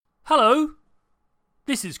Hello,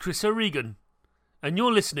 this is Chris O'Regan, and you're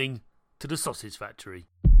listening to The Sausage Factory.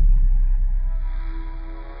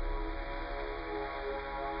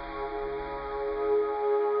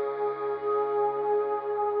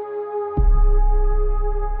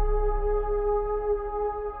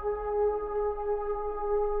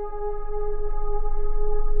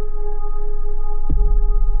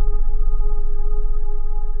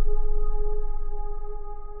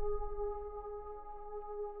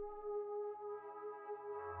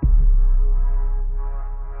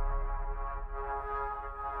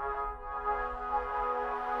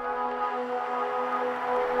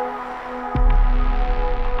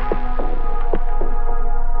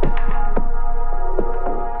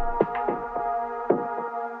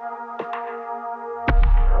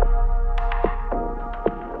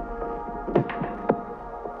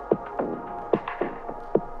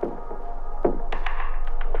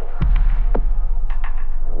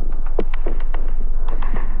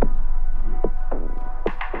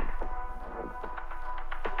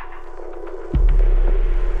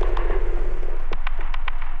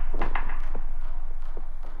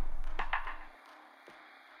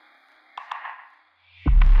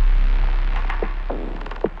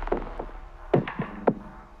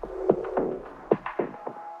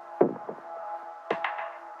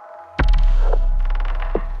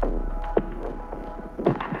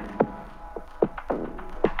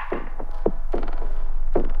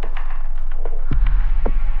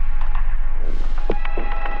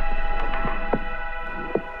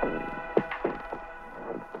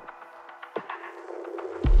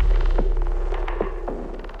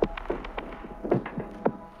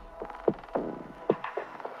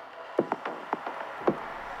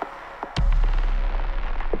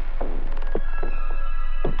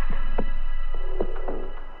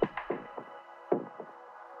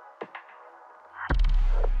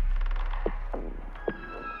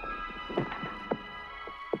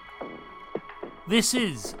 This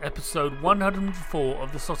is episode 104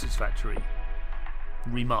 of The Sausage Factory,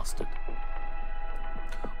 remastered.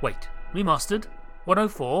 Wait, remastered?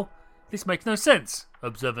 104? This makes no sense,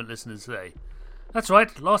 observant listeners say. That's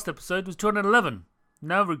right, last episode was 211.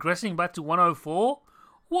 Now regressing back to 104?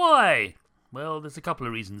 Why? Well, there's a couple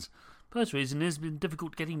of reasons. First reason is it's been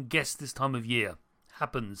difficult getting guests this time of year.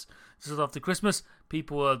 Happens. This is after Christmas,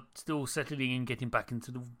 people are still settling in, getting back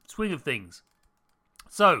into the swing of things.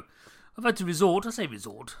 So, I've had to resort,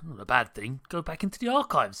 not a bad thing, go back into the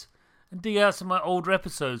archives and dig out some of my older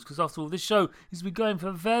episodes, because after all, this show has been going for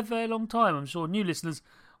a very, very long time. I'm sure new listeners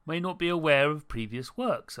may not be aware of previous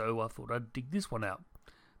work, so I thought I'd dig this one out.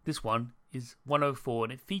 This one is 104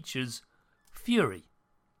 and it features Fury.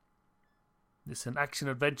 It's an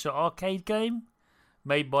action-adventure arcade game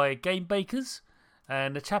made by Game Bakers,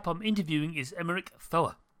 and the chap I'm interviewing is Emmerich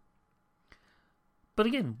Foer. But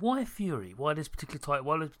again, why Fury? Why this particular title?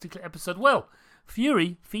 Why this particular episode? Well,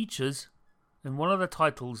 Fury features in one of the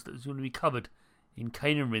titles that is going to be covered in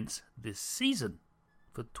Cane and Rinse this season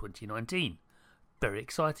for 2019. Very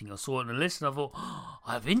exciting. I saw it on the list and I thought,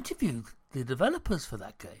 I've interviewed the developers for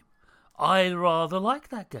that game. I rather like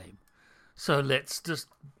that game. So let's just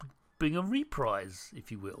bring a reprise,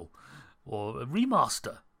 if you will, or a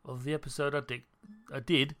remaster of the episode I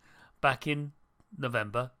did back in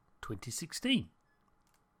November 2016.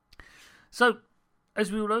 So, as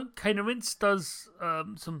we all know, Cane and Rinse does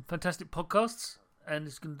some fantastic podcasts, and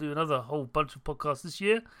it's going to do another whole bunch of podcasts this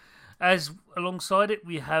year. As alongside it,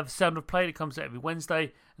 we have Sound of Play that comes out every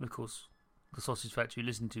Wednesday, and of course, The Sausage Factory you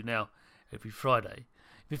listen to now every Friday.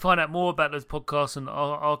 If you find out more about those podcasts and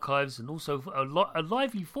archives, and also a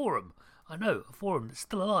lively forum, I know, a forum that's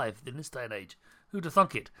still alive in this day and age, who'd have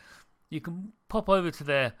thunk it, you can pop over to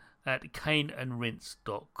there at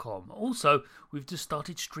caneandrinse.com. Also, we've just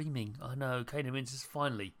started streaming. I know, Cane and Rinse has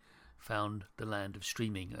finally found the land of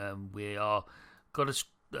streaming. We are got a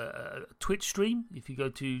Twitch stream. If you go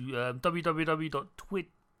to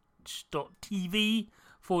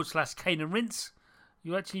www.twitch.tv/Cane and Rinse,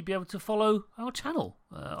 you'll actually be able to follow our channel.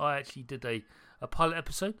 I actually did a pilot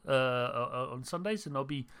episode on Sundays, and I'll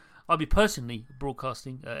be personally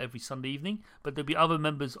broadcasting every Sunday evening, but there'll be other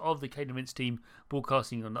members of the Cane and Rinse team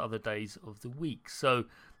broadcasting on other days of the week. So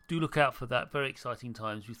do look out for that. Very exciting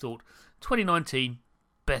times. We thought 2019,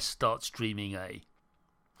 best start streaming, eh?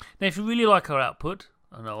 Now, if you really like our output,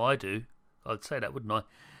 I know I do, I'd say that, wouldn't I?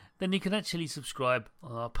 Then you can actually subscribe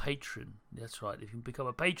on our Patreon. That's right, if you can become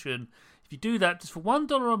a Patreon, if you do that just for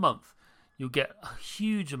 $1 a month, you'll get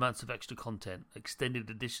huge amounts of extra content, extended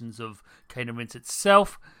editions of Cane and Rinse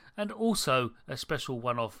itself, and also a special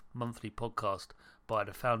one-off monthly podcast by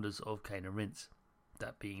the founders of Cane and Rinse,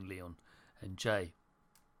 that being Leon and Jay.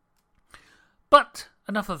 But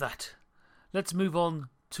enough of that. Let's move on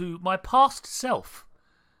to my past self,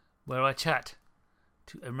 where I chat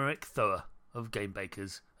to Emeric Thoa of Game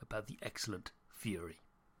Bakers about the excellent Fury.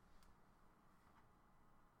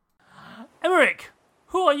 Emeric,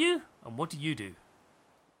 who are you and what do you do?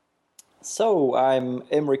 So, I'm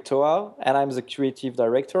Emeric Thoa, and I'm the creative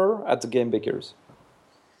director at the Game Bakers.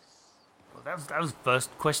 Well, that was the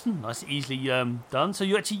first question. Nice, easily done. So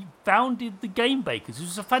you actually founded the Game Bakers, which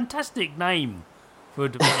is a fantastic name for a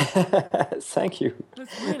developer. Thank you.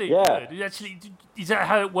 That's really good. Is that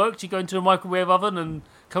how it works? You go into a microwave oven and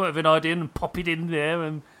come up with an idea and pop it in there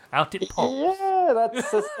and out it pops. Yeah,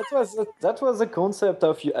 that was the concept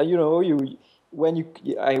of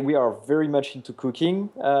we are very much into cooking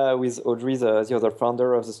with Audrey, the other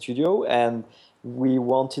founder of the studio, and we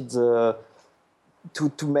wanted to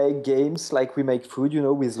make games like we make food,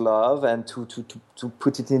 with love, and to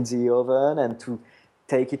put it in the oven and to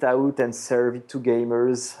take it out and serve it to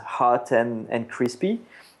gamers hot and crispy.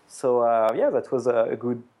 So that was a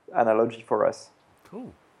good analogy for us.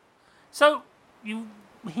 Cool. So you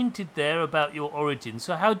hinted there about your origins.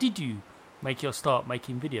 So how did you make your start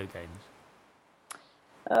making video games?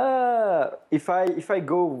 If I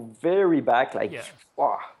go very back,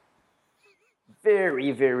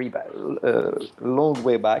 very very back, long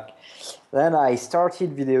way back, then I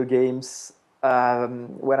started video games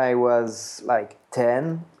when I was like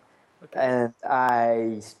 10, and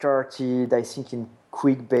I started, I think, in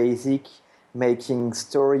Quick Basic, making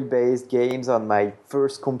story-based games on my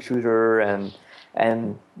first computer, and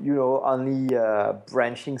only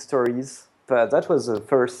branching stories. But that was the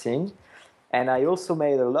first thing. And I also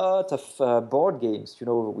made a lot of board games.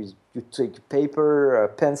 You take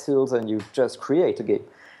paper, pencils, and you just create a game.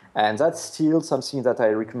 And that's still something that I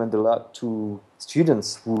recommend a lot to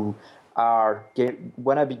students who are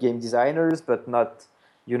wannabe game designers, but not,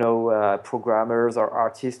 programmers or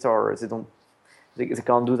artists, or they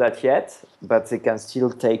can't do that yet, but they can still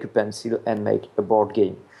take a pencil and make a board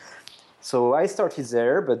game. So I started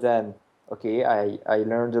there, but then, I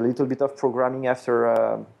learned a little bit of programming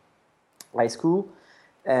after high school,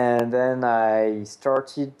 and then I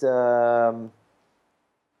started a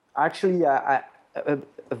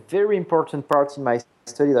very important part in my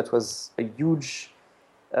study that was a huge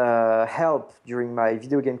help during my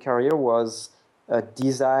video game career was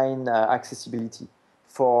design accessibility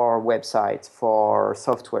for websites, for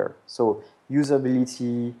software. So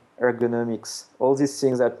usability, ergonomics, all these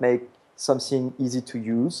things that make something easy to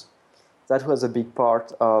use. That was a big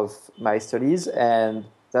part of my studies, and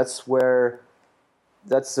that's the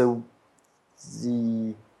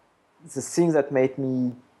thing that made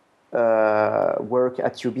me work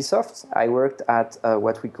at Ubisoft. I worked at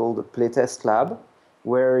what we call the playtest lab,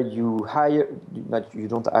 where you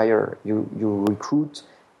recruit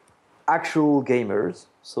actual gamers,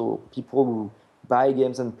 so people who buy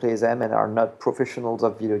games and play them and are not professionals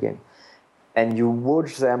of video game, and you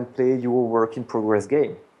watch them play your work in progress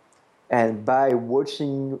game. And by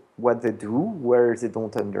watching what they do, where they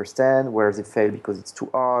don't understand, where they fail because it's too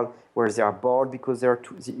hard, where they are bored because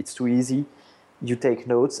it's too easy, you take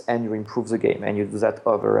notes and you improve the game. And you do that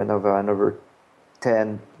over and over and over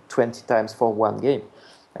 10, 20 times for one game.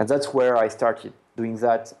 And that's where I started doing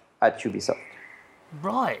that at Ubisoft.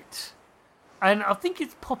 Right. And I think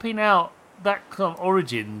it's popping out, that kind of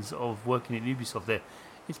origins of working at Ubisoft there,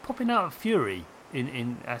 it's popping out of Fury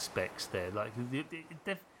in aspects there. Like,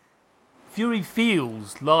 Fury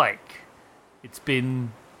feels like it's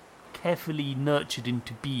been carefully nurtured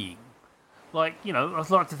into being. Like, I'd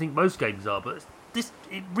like to think most games are, but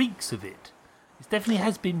it reeks of it. It definitely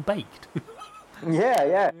has been baked.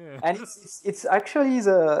 Yeah. And it's actually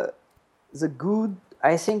the good.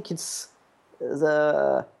 I think it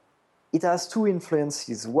has two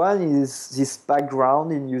influences. One is this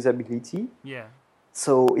background in usability. Yeah.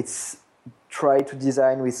 So it's try to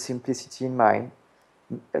design with simplicity in mind.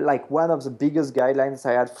 Like, one of the biggest guidelines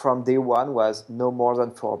I had from day one was no more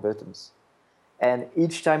than 4 buttons. And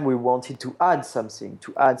each time we wanted to add something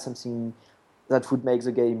that would make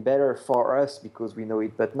the game better for us because we know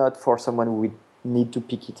it, but not for someone who would need to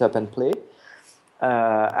pick it up and play.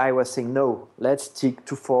 I was saying, no, let's stick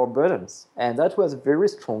to 4 buttons. And that was a very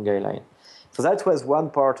strong guideline. So that was one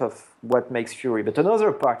part of what makes Fury. But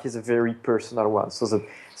another part is a very personal one. So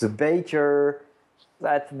the baker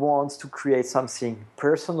that wants to create something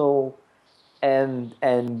personal, and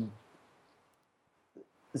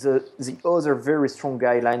the other very strong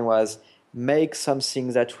guideline was make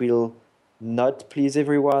something that will not please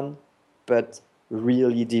everyone, but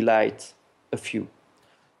really delight a few.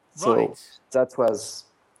 Right. So that was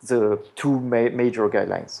the two major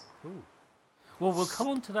guidelines. Ooh. Well, we'll come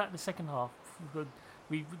on to that in the second half.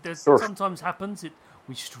 Sure. Sometimes happens.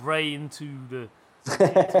 We stray into the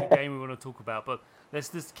game we want to talk about, but let's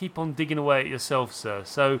just keep on digging away at yourself, sir.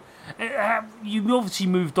 So, you obviously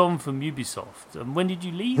moved on from Ubisoft. And when did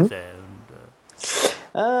you leave there?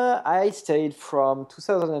 I stayed from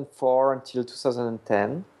 2004 until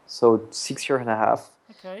 2010, so 6 years and a half.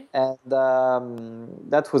 Okay. And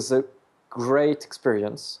that was a great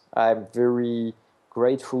experience. I'm very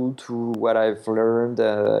grateful to what I've learned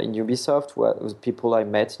in Ubisoft, what was people I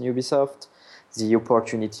met in Ubisoft, the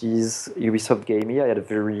opportunities Ubisoft gave me. I had a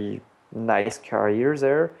very nice career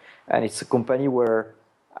there, and it's a company where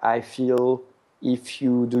I feel if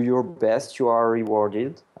you do your best, you are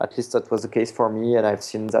rewarded. At least that was the case for me, and I've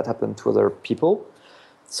seen that happen to other people.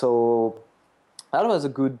 So that was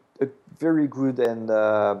a very good and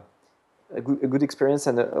a good experience,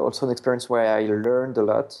 and also an experience where I learned a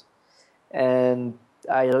lot. And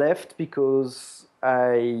I left because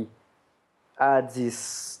I had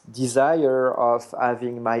this desire of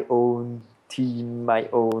having my own team, my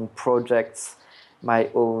own projects, my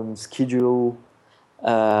own schedule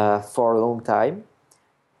for a long time,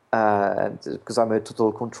 and because I'm a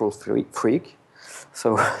total control freak.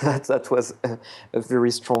 So that was a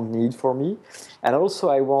very strong need for me. And also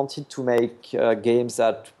I wanted to make games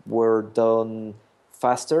that were done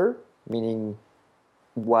faster, meaning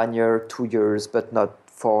 1 year, 2 years, but not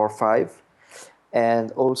 4 or 5.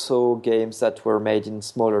 And also games that were made in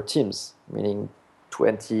smaller teams, meaning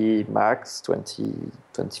 20 max, 20,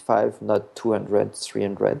 25, not 200,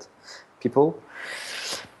 300 people.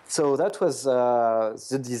 So that was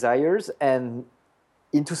the desires. And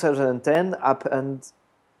in 2010 happened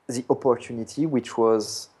the opportunity, which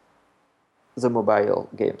was the mobile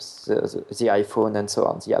games, the iPhone and so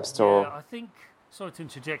on, the App Store. Yeah, I think, sorry to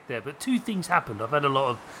interject there, but two things happened. I've had a lot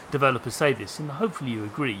of developers say this, and hopefully you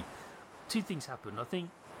agree. Two things happened. I think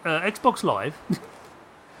Xbox Live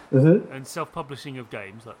and self-publishing of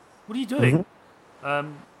games. Like, what are you doing?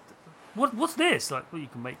 What's this? Like, well, you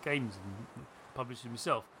can make games and publish them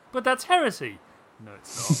yourself, but that's heresy. No,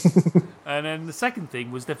 it's not. And then the second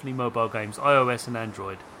thing was definitely mobile games, iOS and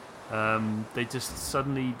Android. They just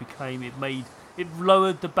suddenly became, it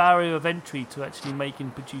lowered the barrier of entry to actually make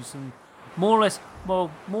and produce and more or less, well,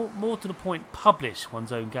 more to the point, publish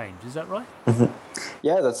one's own games. Is that right?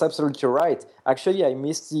 Yeah, that's absolutely right. Actually, I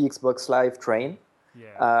missed the Xbox Live train.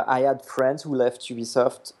 Yeah. I had friends who left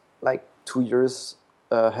Ubisoft like 2 years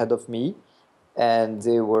ahead of me, and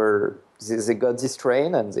they got this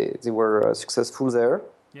train and they were successful there.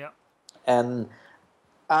 Yeah. And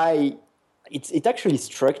it actually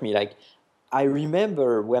struck me, like, I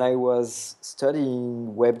remember when I was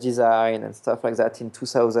studying web design and stuff like that in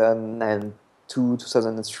 2002,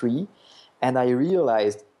 2003, and I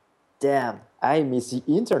realized, damn, I miss the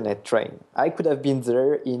internet train. I could have been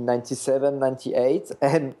there in 97, 98,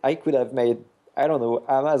 and I could have made, I don't know,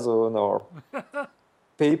 Amazon or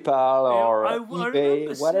PayPal or I eBay,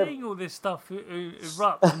 remember whatever. seeing all this stuff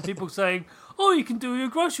erupt and people saying, "Oh, you can do your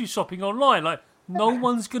grocery shopping online." Like, no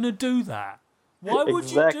one's gonna do that. Why would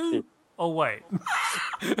Exactly. you do? Oh wait.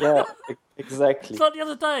 Yeah, exactly. It's like the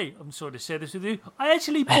other day. I'm sorry to share this with you. I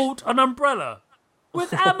actually bought an umbrella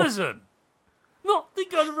with Amazon. Not the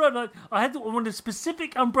umbrella. I wanted a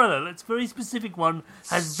specific umbrella. It's a very specific one.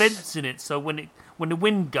 Has vents in it, so when the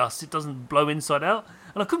wind gusts, it doesn't blow inside out.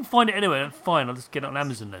 And I couldn't find it anywhere. And fine, I'll just get it on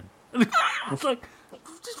Amazon then. It's like,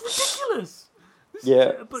 it's ridiculous.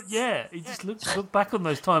 But yeah, it just look back on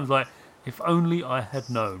those times like, if only I had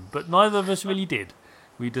known. But neither of us really did.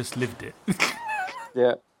 We just lived it.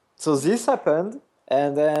 Yeah. So this happened,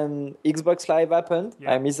 and then Xbox Live happened.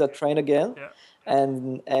 Yeah. I missed that train again. Yeah.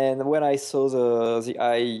 And when I saw the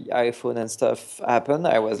iPhone and stuff happen,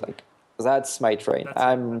 I was like, that's my train.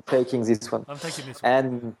 I'm taking this one. I'm taking this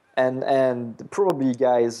one. And probably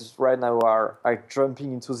guys right now are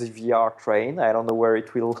jumping into the VR train. I don't know where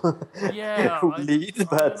it will lead,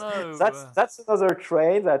 but that's another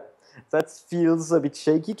train that feels a bit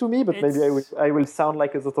shaky to me. But maybe I will sound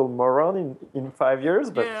like a total moron in 5 years.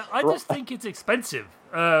 But yeah, I just think it's expensive.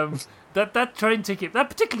 That train ticket, that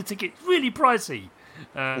particular ticket, is really pricey.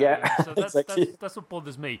 So exactly. That's what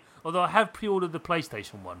bothers me. Although I have pre-ordered the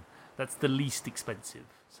PlayStation one. That's the least expensive.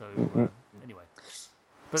 So anyway.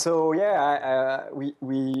 So yeah,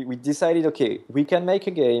 we decided, okay, we can make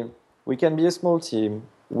a game, we can be a small team,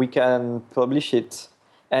 we can publish it,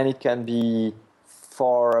 and it can be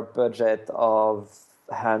for a budget of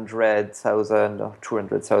 100,000 or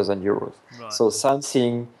 200,000 euros. Right. So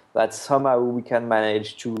something that somehow we can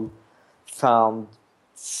manage to fund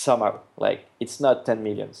somehow. Like, it's not 10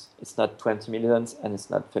 millions, it's not 20 millions, and it's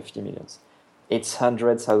not 50 millions. It's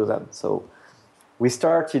 100,000. So we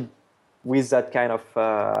started with that kind of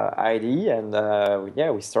idea, and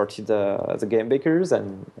we started the Game Bakers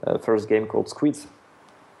and first game called Squids.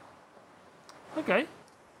 Okay.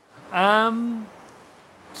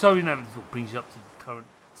 So this brings you up to the current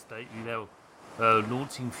state.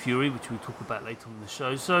 Launching Fury, which we'll talk about later on in the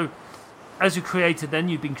show. So, as a creator, then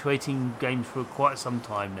you've been creating games for quite some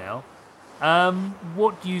time now.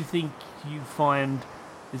 What do you think you find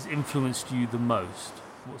has influenced you the most?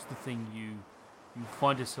 What's the thing you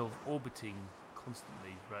find yourself orbiting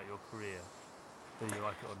constantly throughout your career, whether you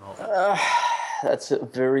like it or not? That's a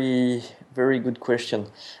very, very good question.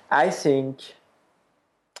 I think,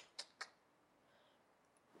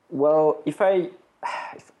 well, if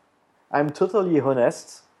I'm totally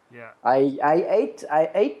honest, Yeah. I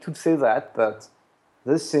hate to say that, but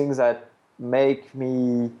the things that make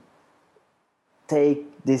me take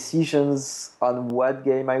decisions on what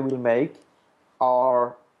game I will make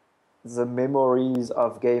are the memories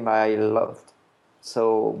of game I loved.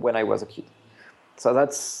 So when I was a kid. So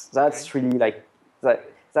that's really like that.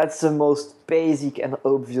 That's the most basic and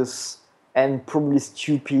obvious and probably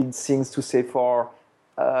stupid things to say for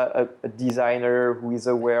a designer who is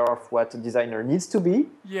aware of what a designer needs to be.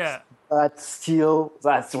 Yeah. But still,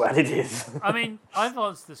 that's what it is. I mean, I've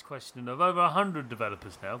answered this question of over 100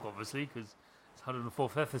 developers now, obviously, because it's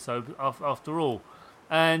 104th episode after all,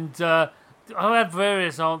 and I had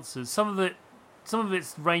various answers. Some of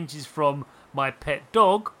it ranges from my pet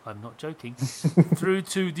dog, I'm not joking, through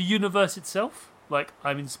to the universe itself. Like,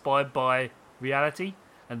 I'm inspired by reality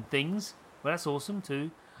and things. Well, that's awesome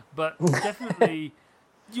too. But definitely,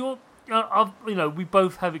 we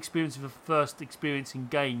both have experience of first experiencing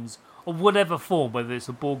games of whatever form, whether it's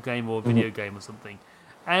a board game or a video game or something.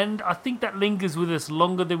 And I think that lingers with us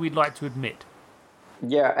longer than we'd like to admit.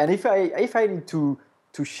 Yeah, and if I need to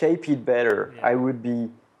shape it better, I would be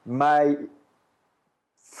my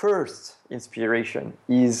first inspiration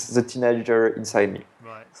is the teenager inside me.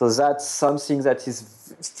 Right. So that's something that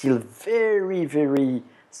is still very, very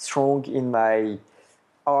strong in my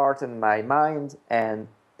art and my mind, and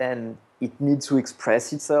it needs to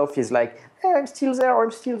express itself. It's like, hey, I'm still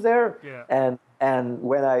there. Yeah. And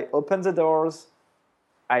when I open the doors,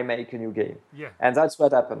 I make a new game. Yeah. And that's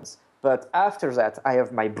what happens. But after that, I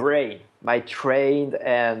have my brain, my trained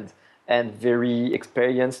and very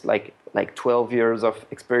experienced, like 12 years of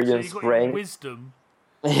experience so you've got brain. Your wisdom,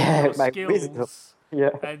 Yeah, your my skills, wisdom. Yeah.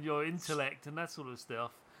 and your intellect and that sort of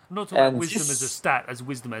stuff. I'm not talking about wisdom as a stat, as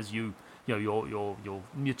wisdom as your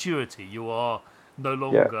maturity. You are no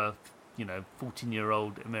longer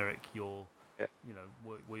 14-year-old Emeric. You're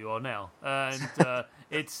where you are now, and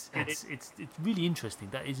it's really interesting.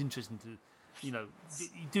 That is interesting to. You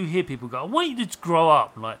do hear people go, "Why don't you just grow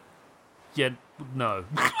up?" I'm like, yeah, no.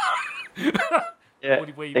 Yeah,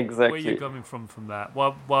 exactly. Where are you coming from that?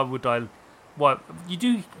 Why would I? Why you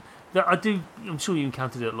do? I do. I'm sure you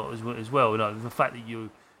encountered it a lot as well. The fact that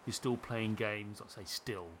you're still playing games. I say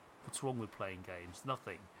still. What's wrong with playing games?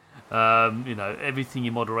 Nothing. Everything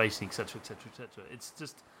in moderation, etc., etc., etc. It's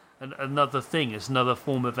just another thing. It's another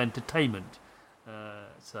form of entertainment.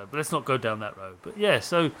 But let's not go down that road. But yeah,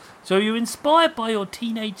 so you're inspired by your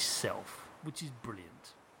teenage self, which is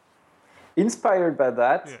brilliant. Inspired by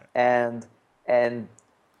that, and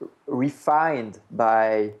refined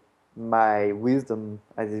by my wisdom,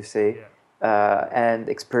 as you say, and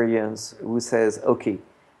experience. Who says, okay,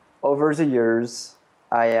 over the years,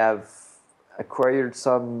 I have acquired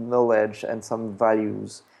some knowledge and some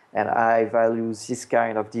values, and I value this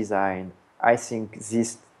kind of design. I think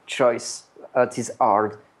this choice that is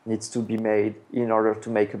hard needs to be made in order to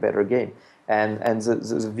make a better game. And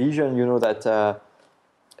the vision, that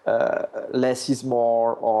less is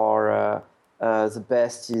more, or the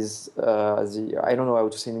best is I don't know how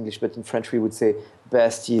to say in English, but in French we would say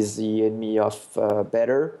best is the enemy of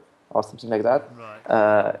better, or something like that.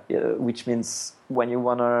 Right. Which means when you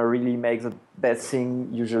want to really make the best thing,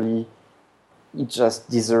 usually it just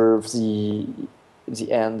deserves the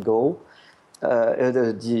end goal. The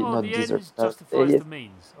end justifies the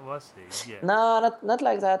means. Oh, I see. Yeah. No, not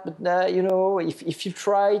like that. But if you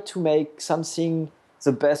try to make something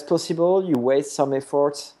the best possible, you waste some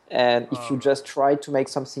effort. And if you just try to make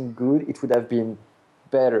something good, it would have been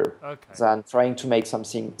better than trying to make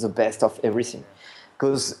something the best of everything.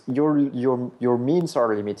 Because your means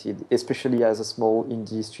are limited, especially as a small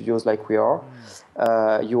indie studios like we are.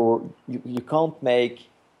 You can't make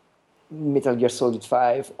Metal Gear Solid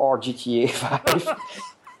 5 or GTA 5.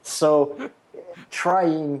 So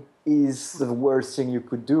trying is the worst thing you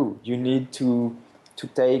could do. You need to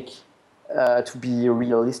be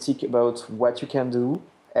realistic about what you can do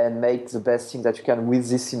and make the best thing that you can with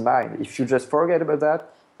this in mind. If you just forget about that,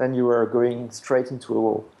 then you are going straight into a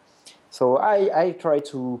wall. So I try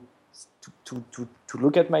to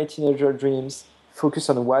look at my teenager dreams, focus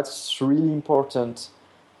on what's really important,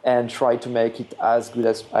 and try to make it as good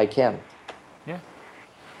as I can. Yeah.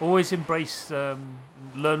 Always embrace,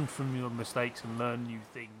 learn from your mistakes and learn new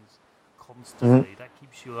things constantly. That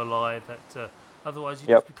keeps you alive. That otherwise you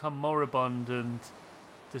just become moribund and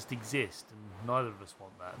just exist. And neither of us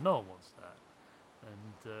want that. No one wants that.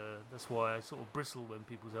 And that's why I sort of bristle when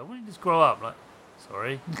people say, "Why don't you just grow up?" Like,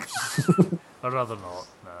 sorry, I'd rather not.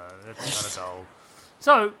 No, that's kind of dull.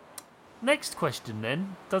 So, next question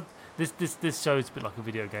then. This show is a bit like a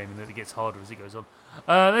video game, and then it gets harder as it goes on.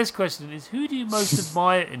 Next question is: who do you most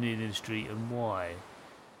admire in the industry, and why?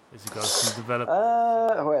 As it goes to develop.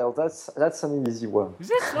 Well, that's an easy one.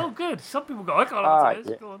 Is it? Oh, good. Some people go, "I can't answer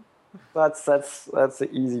this." Yeah. Go on. That's an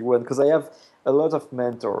easy one because I have a lot of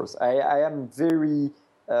mentors. I am very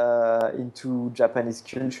into Japanese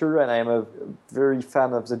culture, and I am a very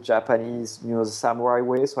fan of the Japanese, the samurai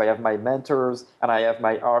way. So I have my mentors, and I have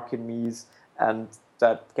my archimedes, and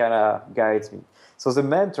that kind of guides me. So the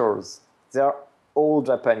mentors, they are all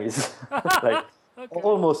Japanese, like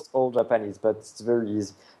almost all Japanese, but it's very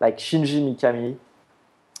easy. Like Shinji Mikami,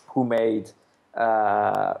 who made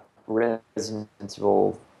Resident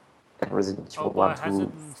Evil and Resident Evil 1,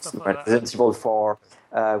 2, Resident Evil 4,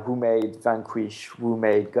 who made Vanquish, who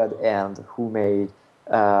made God Hand, who made...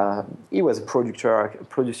 he was a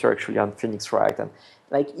producer actually on Phoenix Wright, and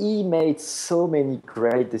he made so many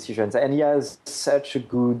great decisions, and he has such a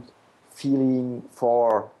good feeling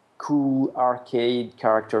for cool arcade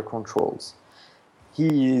character controls. He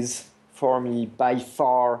is, for me, by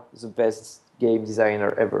far the best game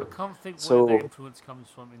designer ever. I can't think where the influence comes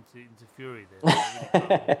from into Fury then.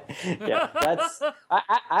 Yeah, that's...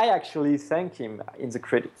 I actually thank him in the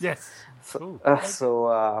credits. Yes.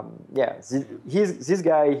 This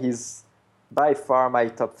guy, he's by far my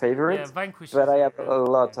top favorite. Yeah, Vanquish. But I have a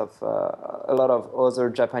lot of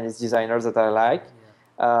other Japanese designers that I like.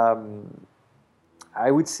 Yeah. I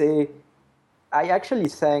would say I actually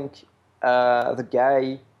thank the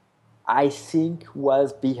guy I think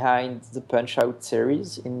was behind the Punch-Out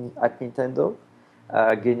series at Nintendo,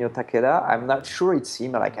 Genyo Takeda. I'm not sure it's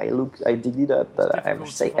him. I dig it up, but I think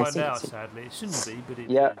it's him. Sadly, it shouldn't be, but it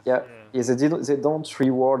is. Yeah. They don't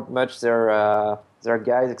reward much their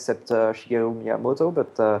guys except Shigeru Miyamoto,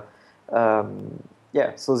 but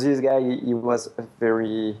So this guy, he was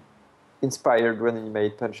very inspired when he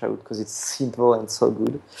made Punch-Out because it's simple and so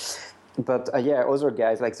good. But other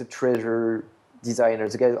guys like the Treasure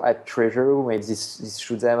designers, the guys at Treasure who made this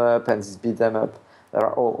shoot them up and this beat them up, that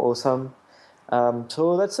are all awesome.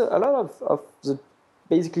 So that's a lot of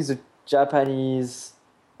basically the Japanese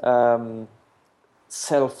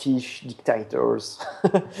selfish dictators,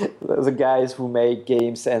 the guys who make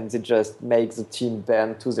games and they just make the team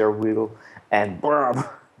bend to their will and boom.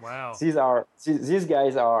 Wow. These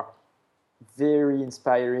guys are very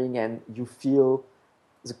inspiring, and you feel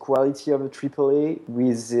the quality of a AAA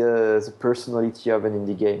with the personality of an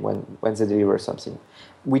indie game when they deliver something,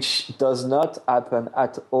 which does not happen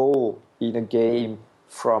at all in a game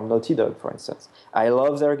from Naughty Dog, for instance. I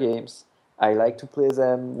love their games. I like to play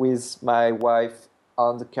them with my wife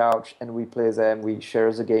on the couch, and we play them. We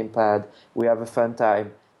share the gamepad. We have a fun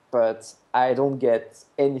time, but I don't get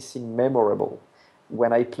anything memorable.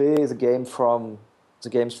 When I play the games from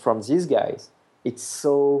these guys, it's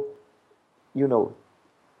so,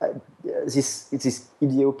 this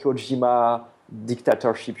Hideo Kojima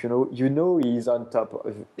dictatorship, he's on top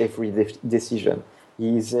of every decision.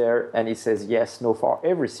 He's there and he says yes, no for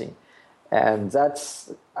everything. And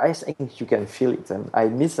I think you can feel it. And I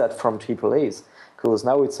miss that from AAAs, because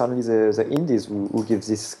now it's only the indies who give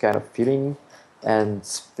this kind of feeling, and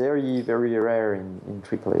it's very, very rare in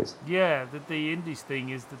AAAs. Yeah, the indies thing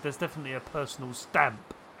is that there's definitely a personal stamp.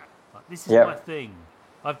 This is my thing.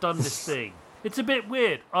 I've done this thing. It's a bit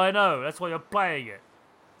weird, I know. That's why you're playing it.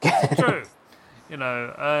 It's true,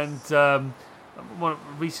 And one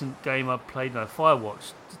recent game I played,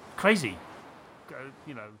 Firewatch, crazy.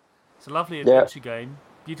 It's a lovely adventure game,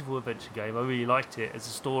 beautiful adventure game. I really liked it as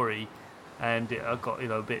a story, and I got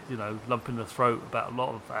a bit lump in the throat about a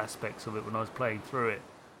lot of aspects of it when I was playing through it.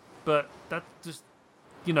 But that just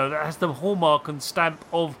that has the hallmark and stamp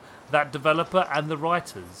of that developer and the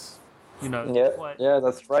writers.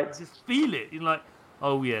 That's right. You just feel it. You're like,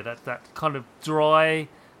 oh yeah, that kind of dry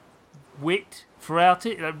wit throughout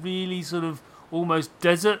it. That really sort of almost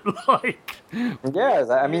desert-like. Yes,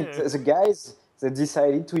 I mean the guys, they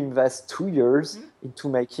decided to invest 2 years into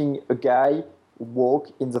making a guy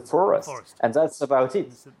walk in the forest. And that's about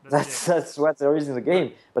it. That's what there is in the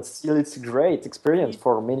game. But still, it's a great experience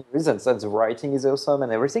for many reasons. And the writing is awesome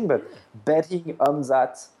and everything. But betting on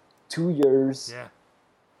that 2 years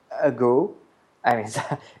ago, I mean,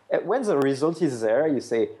 when the result is there, you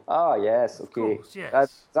say, "Oh yes, okay, that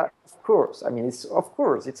of course." I mean, it's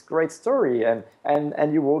a great story,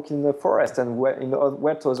 and you walk in the forest, and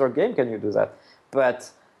what other game can you do that?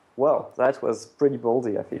 But well, that was pretty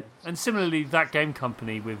ballsy, I think. And similarly, that game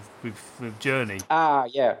company with Journey.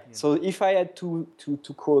 So if I had to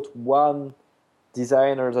quote one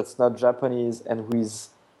designer that's not Japanese and who is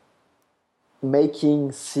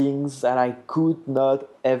making things that I could not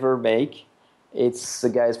ever make, it's the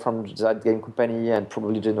guys from that game company and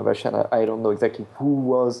probably Genovation. I don't know exactly who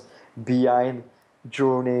was behind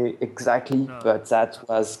Journey exactly, but that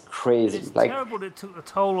was crazy. It's terrible. It took a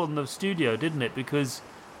toll on the studio, didn't it? Because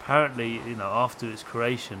apparently, after its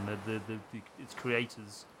creation, its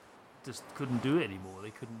creators just couldn't do it anymore.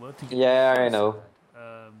 They couldn't work together. Yeah, I know.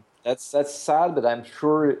 That's sad, but I'm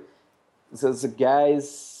sure the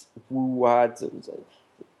guys who had the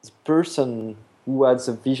person who had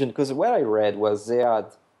the vision, because what I read was they had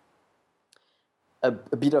a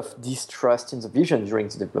bit of distrust in the vision during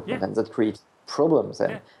the development, and that created problems,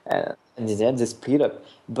 and in the end they split up.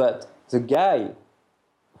 But the guy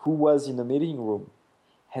who was in the meeting room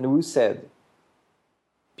and who said,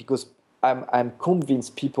 because I'm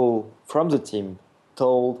convinced people from the team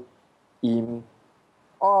told him,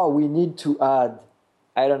 "Oh, we need to add,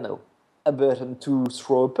 I don't know, a button to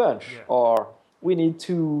throw a punch, or we need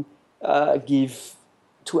to add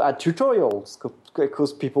tutorials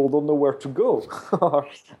because people don't know where to go, or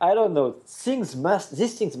I don't know.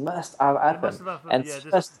 These things must have happened, and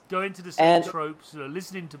just go into the same tropes,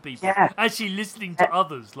 listening to people, actually listening to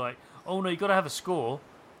others. Like, oh no, you got to have a score.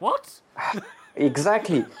 What?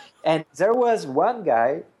 Exactly. And there was one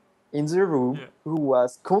guy in the room who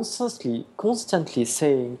was constantly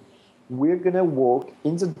saying, "We're gonna walk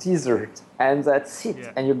in the desert, and that's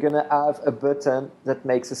it. And you're gonna have a button that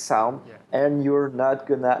makes a sound, and you're not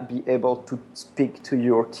gonna be able to speak to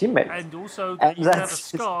your teammates. And also, that you have a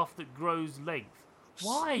scarf that grows length.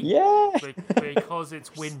 Why? Yeah, because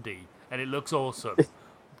it's windy and it looks awesome.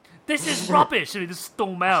 This is rubbish. And just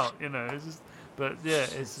storm out, It's just, but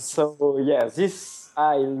it's just... So this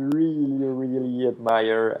I really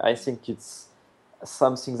admire. I think it's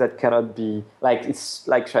something that cannot be it's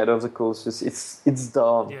like Shadow of the Colossus. It's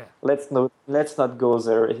done. Yeah. Let's not go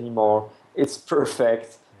there anymore. It's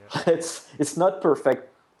perfect. Yeah. It's not perfect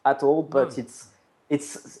at all, but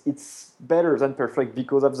it's better than perfect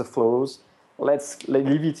because of the flaws. Let's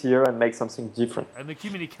leave it here and make something different. And the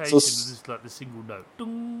communication is just like the single note.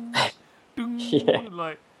 Dung, dung,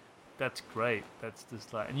 like that's great. That's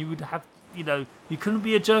just like, and you would have, you couldn't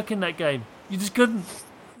be a jerk in that game. You just couldn't.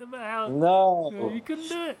 No matter how. No. You couldn't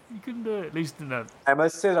do it. You couldn't do it. At least in that. I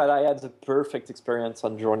must say that I had the perfect experience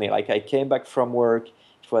on Journey. Like, I came back from work.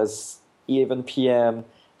 It was 11 p.m.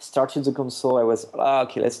 Started the console. I was,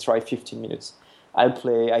 okay, let's try 15 minutes. I'll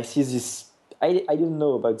play. I see this. I didn't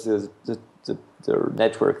know about the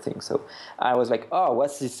network thing. So I was like, oh,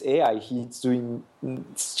 what's this AI? He's doing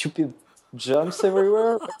stupid jumps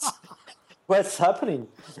everywhere. What's happening?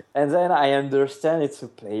 And then I understand it's a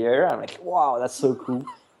player. I'm like, wow, that's so cool.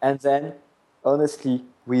 And then, honestly,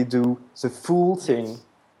 we do the full thing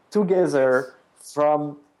together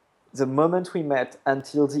from the moment we met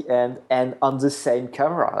until the end, and on the same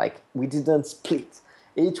camera. Like, we didn't split.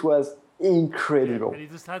 It was incredible. And he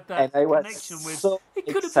just had that connection with... So it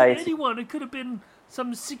could have been anyone. It could have been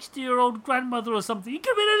some 60-year-old grandmother or something. It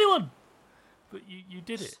could have been anyone. But you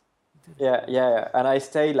did it. Yeah. And I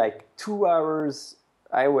stayed like 2 hours.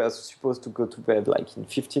 I was supposed to go to bed like in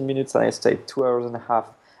 15 minutes, and I stayed 2 hours and a half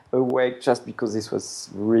awake just because this was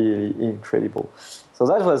really incredible. So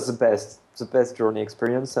that was the best Journey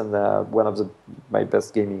experience, and one of my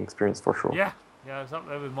best gaming experience for sure. Yeah, it's up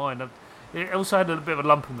there with mine. It also had a bit of a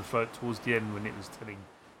lump in the throat towards the end when it was telling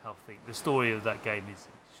how the story of that game is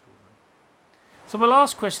extraordinary. So my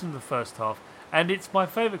last question in the first half, and it's my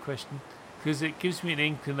favourite question because it gives me an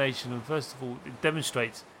inclination, and first of all, it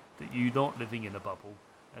demonstrates that you're not living in a bubble,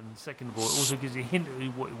 and second of all, it also gives you a hint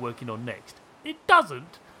of what you're working on next. It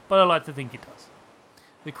doesn't, but I like to think it does.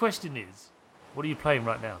 The question is, what are you playing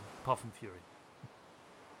right now, apart from Fury?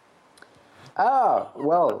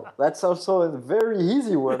 Well, that's also a very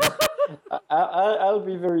easy one. I'll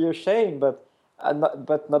be very ashamed, but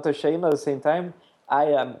not ashamed at the same time. I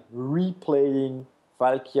am replaying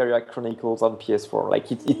Valkyria Chronicles on PS4.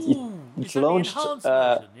 Like it launched.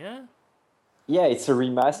 Version, yeah? Yeah, it's a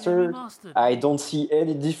remastered. Remastered. I don't see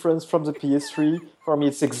any difference from the PS3. For me,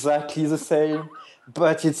 it's exactly the same,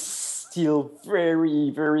 but it's still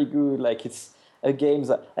very, very good. Like it's a game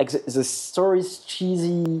that, like the story is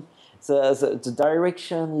cheesy, the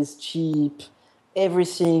direction is cheap,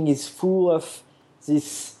 everything is full of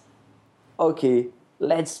this. Okay,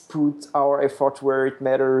 let's put our effort where it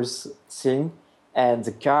matters thing, and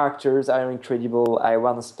the characters are incredible. I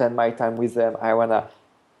want to spend my time with them. I want to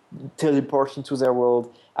teleport into their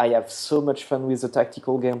world. I have so much fun with the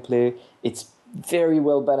tactical gameplay. It's very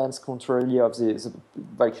well balanced contrarily of the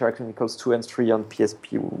Valkyria Chronicles 2 and 3 on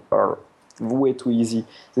PSP are way too easy.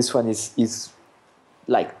 This one is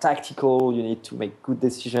like tactical, you need to make good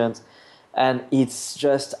decisions. And it's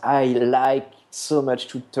just, I like so much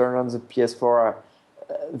to turn on the PS4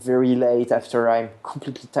 very late after I'm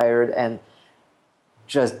completely tired and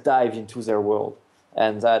just dive into their world.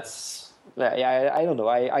 And that's, yeah, I don't know.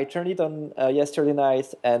 I turned it on yesterday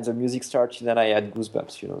night and the music started and I had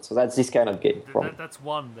goosebumps, you know. So that's this kind of game. That's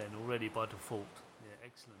one then already by default. Yeah,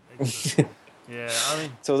 excellent. Yeah, I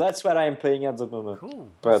mean. So that's what I'm playing at the moment. Cool.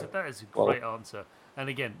 But, so that is a great answer. And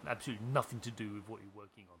again, absolutely nothing to do with what you're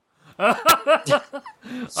working on.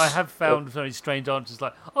 I have found very strange answers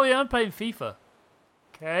like, oh yeah, I'm playing FIFA.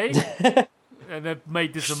 Okay. And they've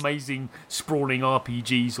made this amazing sprawling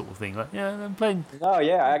RPG sort of thing. Like, yeah, I'm playing. No,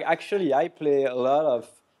 yeah, I play a lot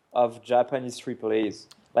of Japanese AAAs.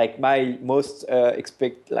 Like my most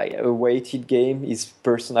awaited game is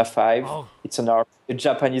Persona 5. Oh. It's a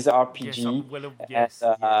Japanese RPG. Yes,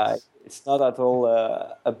 and, it's not at all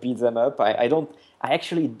a beat them up. I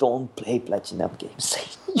actually don't play platinum games.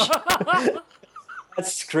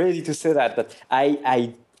 That's crazy to say that, but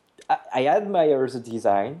I admire the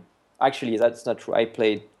design. Actually, that's not true. I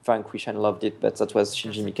played Vanquish and loved it, but that was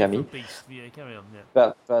Shinji Mikami. Yeah, carry on, yeah.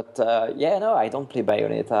 But I don't play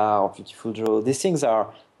Bayonetta or Beautiful Joe. These things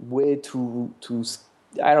are way too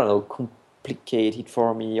I don't know, complicated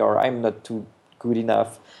for me, or I'm not too good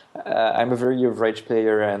enough. I'm a very average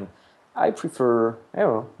player, and I prefer, I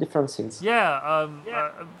don't know, different things. Yeah,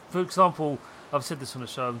 for example, I've said this on the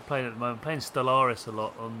show, I'm playing at the moment, playing Stellaris a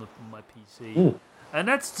lot on my PC. And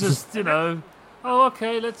that's just, you know, oh,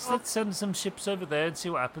 okay, let's send some ships over there and see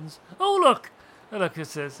what happens. Oh, look,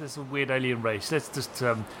 it's a weird alien race. Let's just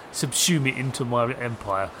subsume it into my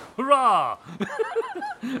empire. Hurrah!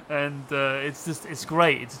 And it's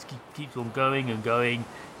great. It just keeps on going and going.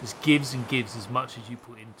 Just gives and gives as much as you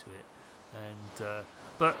put into it. And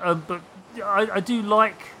but I do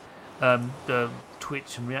like the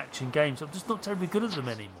Twitch and reaction games. I'm just not terribly good at them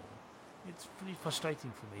anymore. It's pretty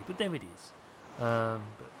frustrating for me, but there it is.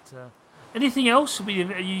 Anything else?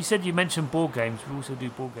 You said you mentioned board games. We also do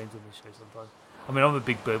board games on this show sometimes. I mean, I'm a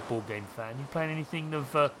big board game fan. You playing anything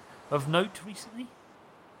of note recently?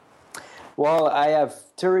 Well, I have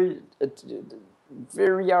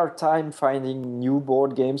very hard time finding new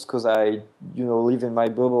board games because I live in my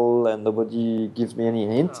bubble and nobody gives me any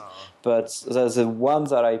hint. Oh. But there's the ones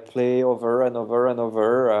that I play over and over and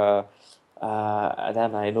over. And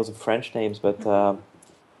then I know the French names, but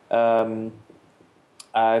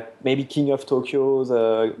maybe King of Tokyo,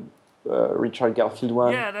 the Richard Garfield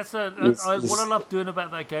one. Yeah, that's what I love doing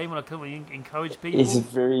about that game, and I can encourage people. It's a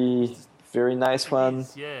very, very nice one.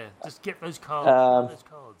 Yeah, just get those cards. And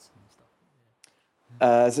stuff.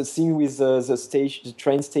 Yeah. The thing with the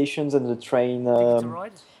train stations and the train. Ticket to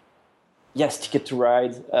Ride. Yes, Ticket to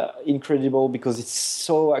Ride. Incredible because it's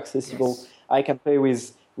so accessible. Yes. I can play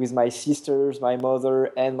with my sisters, my mother,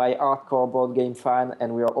 and my hardcore board game fan,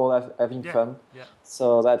 and we are all having fun. Yeah.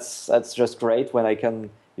 So that's just great when I can,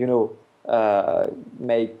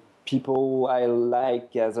 make people I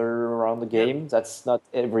like gather around the game. Yeah. That's not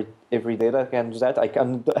every day that I can do that. I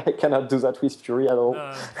cannot do that with Fury at all.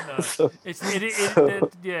 No.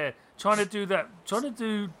 Trying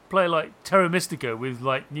to play like Terra Mystica with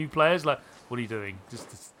like new players. Like, what are you doing?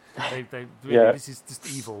 This is just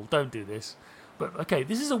evil. Don't do this. But okay,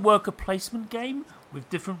 this is a worker placement game with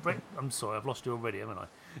different. I'm sorry, I've lost you already, haven't I?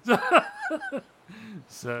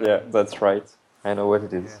 So yeah, that's right. I know what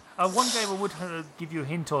it is. Yeah. One game I would give you a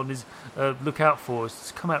hint on is look out for.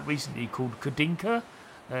 It's come out recently called Kodinka,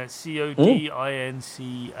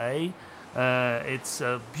 Codinca. It's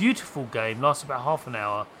a beautiful game. Lasts about half an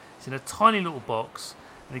hour. It's in a tiny little box,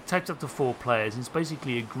 and it takes up to 4 players. It's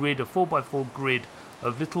basically a 4x4 grid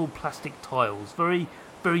of little plastic tiles. Very,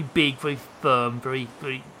 very big, very firm, very,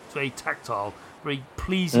 very, very tactile, very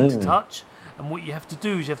pleasing to touch. And what you have to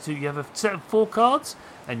do is you have a set of 4 cards,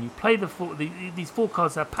 and you play these 4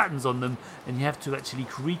 cards have patterns on them, and you have to actually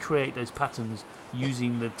recreate those patterns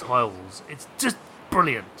using the tiles. It's just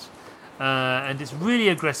brilliant. and it's really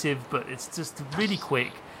aggressive, but it's just really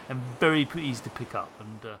quick and very easy to pick up,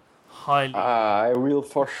 and highly. I will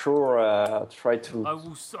for sure try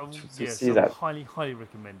to see So that. highly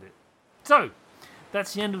recommend it. So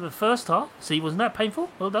that's the end of the first half. See, wasn't that painful?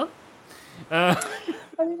 Well done. No,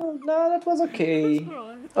 that was okay.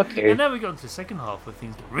 Right. Okay. And now we got into the second half where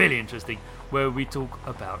things get really interesting, where we talk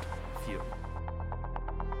about Fury.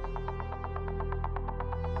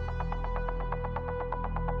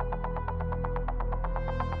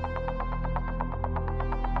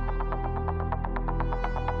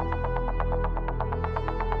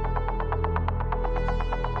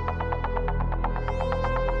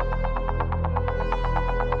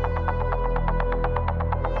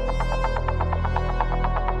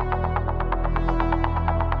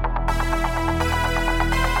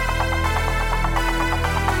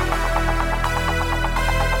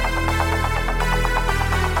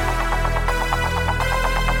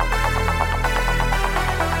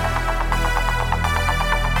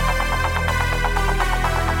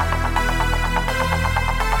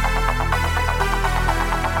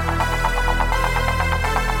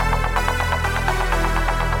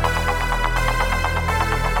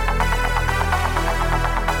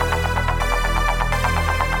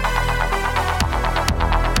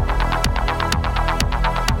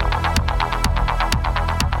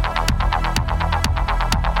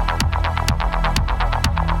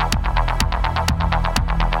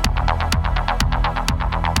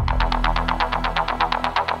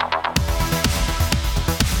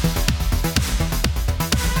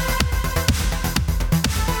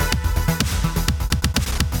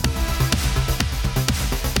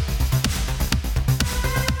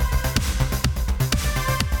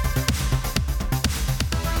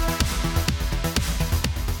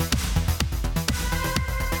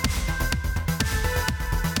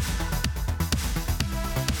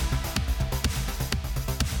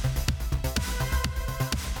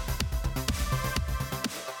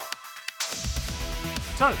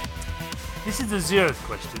 So, this is the 0th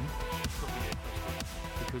question. It's not really a question,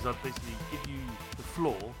 because I basically give you the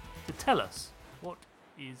floor to tell us what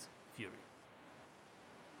is Fury.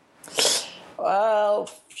 Well,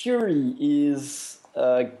 Fury is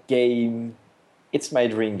a game. It's my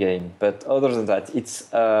dream game, but other than that,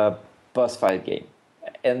 it's a boss fight game.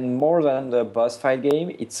 And more than a boss fight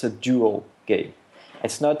game, it's a duel game.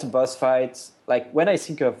 It's not a boss fight. Like, when I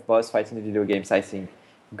think of boss fights in video games, I think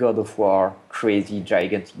God of War, crazy,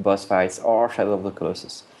 gigantic boss fights, or Shadow of the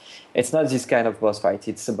Colossus. It's not this kind of boss fight.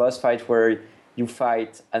 It's a boss fight where you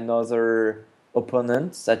fight another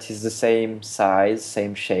opponent that is the same size,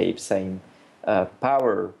 same shape, same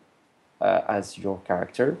power as your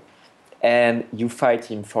character, and you fight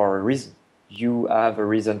him for a reason. You have a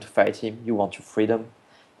reason to fight him. You want your freedom,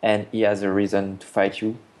 and he has a reason to fight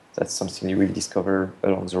you. That's something you will discover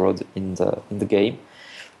along the road in the game.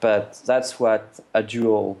 But that's what a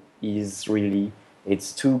duel is really.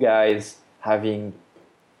 It's two guys having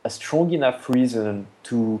a strong enough reason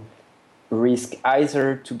to risk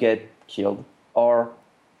either to get killed or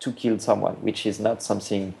to kill someone, which is not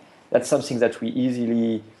something that we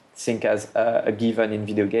easily think as a given in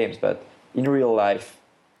video games. But in real life,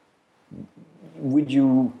 would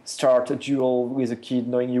you start a duel with a kid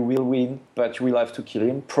knowing you will win, but you will have to kill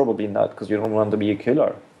him? Probably not, because you don't want to be a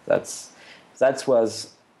killer. That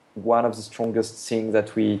was one of the strongest things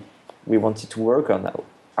that we wanted to work on now.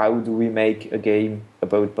 How do we make a game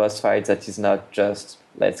about boss fights that is not just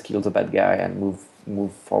let's kill the bad guy and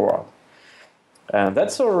move forward? And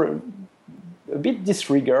that's a bit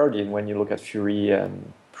disregarded when you look at Fury,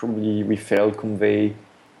 and probably we failed to convey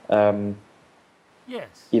enough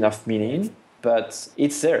meaning, but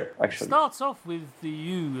it's there actually. It starts off with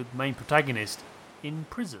the main protagonist, in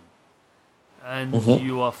prison, and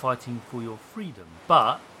you are fighting for your freedom,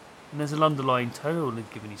 but and there's an underlying tone. I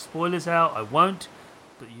won't give any spoilers out. I won't.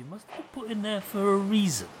 But you must be put in there for a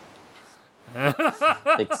reason.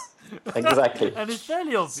 Exactly. And it's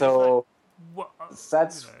fairly obvious. So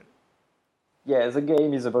the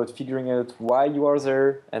game is about figuring out why you are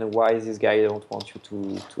there and why this guy don't want you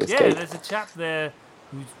to escape. Yeah, there's a chap there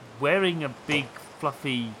who's wearing a big,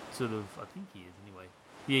 fluffy sort of. I think he is anyway.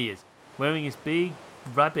 Yeah, he is wearing his big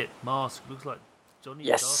rabbit mask. Looks like Johnny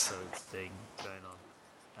Darko thing going on.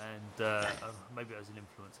 And maybe it was an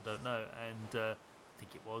influence, I don't know. And I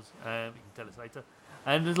think it was. You can tell us later.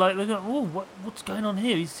 And it's like, what's going on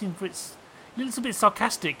here? He seems a little bit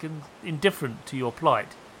sarcastic and indifferent to your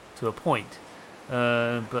plight, to a point.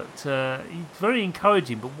 But he's very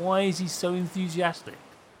encouraging. But why is he so enthusiastic?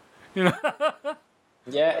 You know.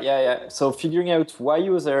 Yeah. So figuring out why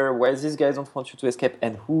you're there, why these guys don't want you to escape,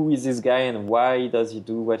 and who is this guy, and why does he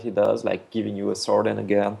do what he does, like giving you a sword and a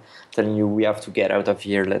gun, telling you we have to get out of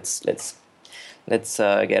here. Let's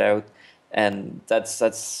get out. And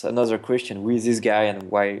that's another question: who is this guy, and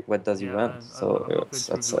why? What does he Yeah, want? I'm not going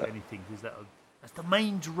to reveal anything because that's the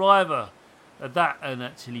main driver of that, and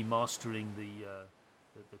actually mastering the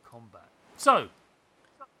combat. So,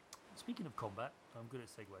 speaking of combat, I'm good at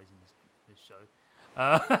segues in this show.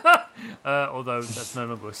 Although that's no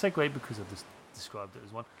longer a segue because I've just described it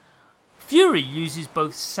as one. Fury uses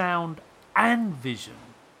both sound and vision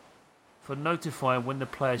for notifying when the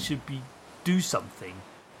player should do something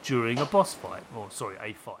during a boss fight, a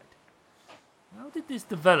fight. How did this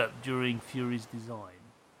develop during Fury's design?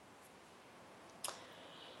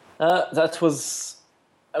 That was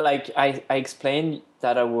like I explained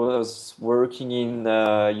that I was working in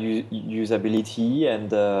usability,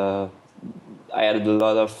 and I had a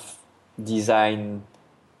lot of design.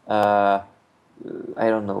 I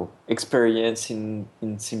don't know, experience in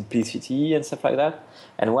simplicity and stuff like that.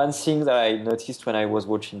 And one thing that I noticed when I was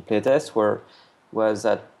watching playtests was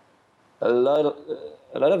that a lot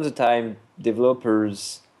of the time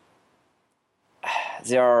developers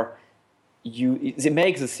they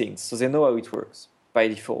make the things so they know how it works by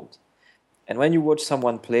default. And when you watch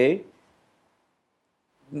someone play,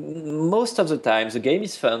 most of the time the game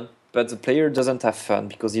is fun, but the player doesn't have fun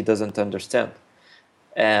because he doesn't understand.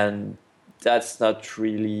 And that's not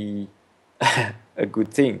really a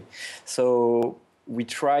good thing. So we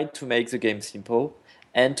tried to make the game simple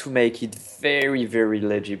and to make it very, very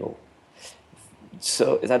legible.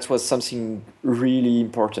 So that was something really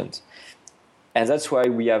important. And that's why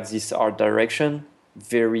we have this art direction,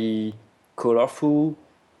 very colorful,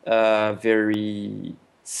 very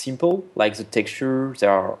simple, like the texture, they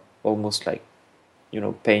are almost like,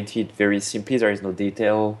 painted very simply. There is no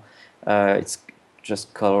detail. It's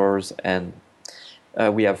just colors, and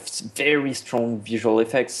we have very strong visual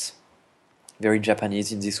effects, very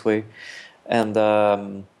Japanese in this way. And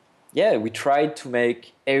we tried to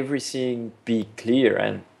make everything be clear,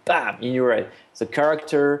 and bam, in your head. The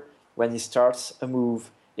character, when he starts a move,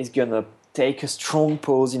 is gonna take a strong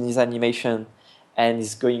pose in his animation, and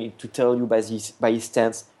is going to tell you by his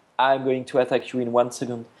stance, I'm going to attack you in 1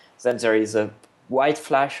 second. Then there is a white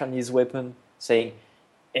flash on his weapon saying,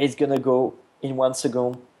 it's gonna go in 1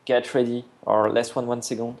 second, get ready, or less than 1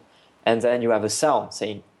 second. And then you have a sound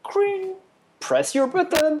saying, cring, press your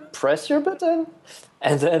button,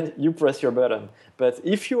 and then you press your button. But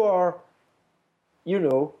if you are,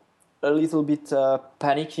 a little bit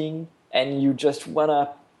panicking, and you just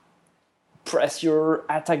wanna press your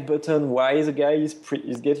attack button while the guy is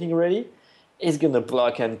getting ready, he's gonna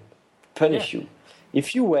block and punish you.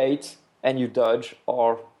 If you wait and you dodge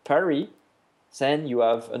or parry, then you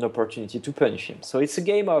have an opportunity to punish him. So it's a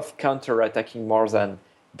game of counter-attacking more than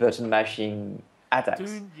button mashing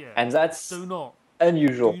attacks. And that's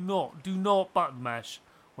unusual. Do not button mash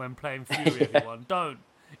when playing Fury, everyone. Don't.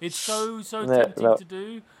 It's so tempting to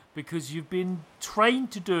do because you've been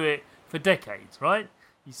trained to do it for decades, right?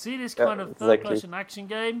 You see this kind of third-person action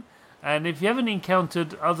game, and if you haven't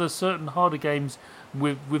encountered other certain harder games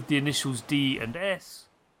with the initials D and S,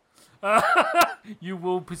 you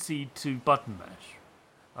will proceed to button mash.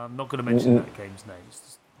 I'm not going to mention that game's name.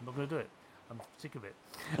 I'm not going to do it. I'm sick of it.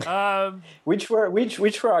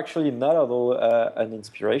 Which were actually not at all an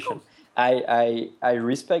inspiration. I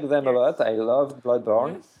respect them a lot. I love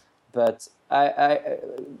Bloodborne, but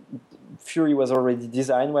Fury was already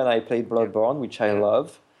designed when I played Bloodborne, which I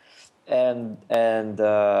love, and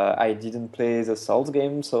I didn't play the Souls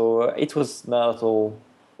game, so it was not at all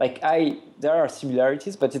like there are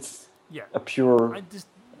similarities, but it's a pure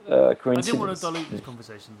coincidence. I didn't want to dilute this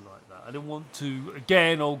conversation like that. I didn't want to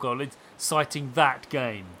it's citing that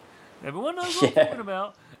game. Everyone knows what I'm talking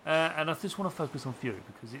about, and I just want to focus on Fury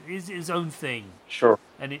because it is its own thing. Sure.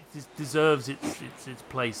 And it deserves its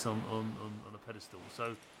place on a pedestal.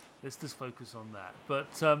 So let's just focus on that. But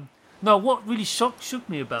no, what really shook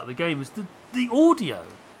me about the game is the audio.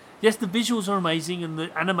 Yes, the visuals are amazing and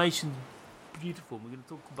the animation's beautiful. We're going to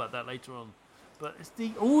talk about that later on. But it's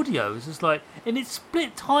the audio. It's just like, and it's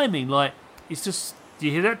split timing. Like, it's just, do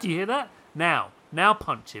you hear that? Do you hear that? Now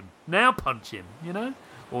punch him. Now punch him. You know,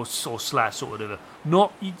 or slash or whatever.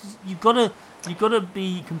 Not you gotta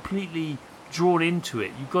be completely drawn into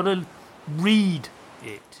it. You've got to read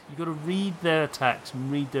it. You've got to read their attacks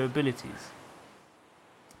and read their abilities.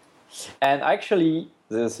 And actually,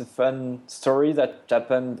 there's a fun story that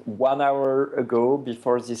happened 1 hour ago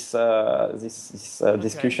before this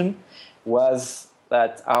discussion. Was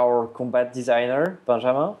that our combat designer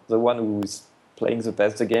Benjamin, the one who's playing the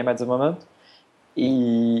best the game at the moment.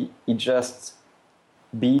 He just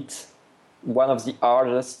beat one of the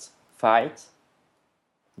hardest fight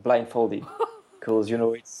blindfolded, because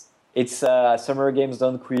it's summer games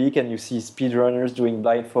done quick, and you see speedrunners doing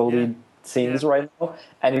blindfolded things right now,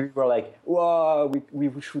 and we were like, wow,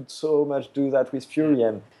 we should so much do that with Fury,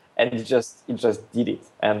 and he just did it,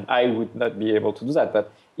 and I would not be able to do that, but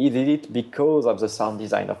he did it because of the sound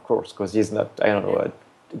design, of course, because he's not, I don't know, a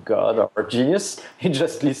god or a genius. He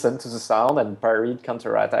just listened to the sound and parried,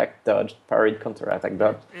 counterattack, dodged, parried, counterattack,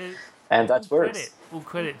 dodged, and that works. All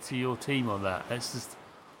credit to your team on that. It's just,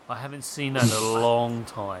 I haven't seen that in a long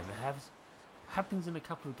time. It happens in a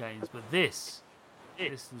couple of games, but this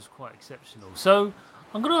was quite exceptional. So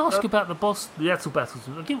I'm going to ask about the actual battles.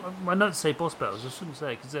 My notes say boss battles. I shouldn't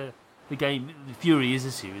say, because the game, the Fury, is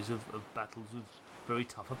a series of battles with very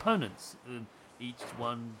tough opponents, each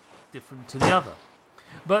one different to the other.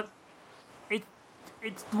 But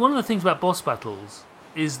it's one of the things about boss battles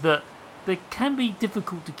is that they can be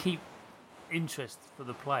difficult to keep interest for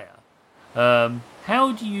the player.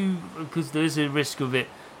 How do you, because there is a risk of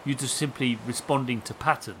you just simply responding to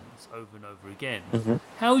patterns over and over again. Mm-hmm.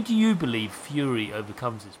 How do you believe Fury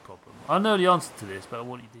overcomes this problem? I know the answer to this, but I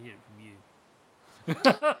want you to hear it from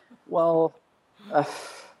you. Well,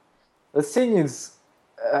 the thing is,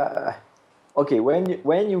 okay,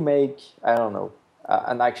 when you make, I don't know,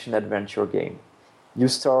 an action adventure game, you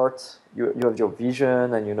have your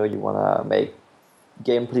vision, and you want to make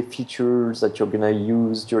gameplay features that you're going to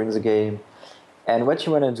use during the game, and what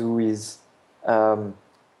you want to do is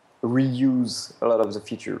reuse a lot of the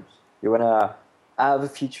features. You want to have a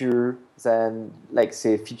feature, then, like,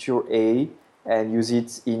 say, feature A, and use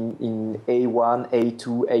it in A1,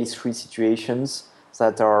 A2, A3 situations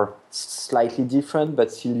that are slightly different,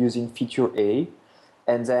 but still using feature A.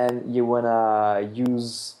 And then you want to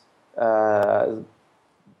use the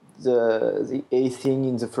A thing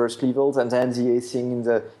in the first levels, and then the A thing in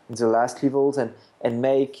the last levels, and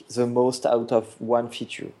make the most out of one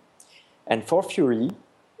feature. And for Fury,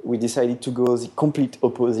 we decided to go the complete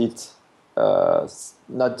opposite.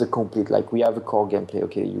 Not the complete, like, we have a core gameplay.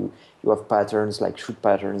 Okay, you have patterns, like shoot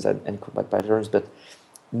patterns and combat patterns, but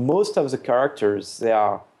most of the characters, they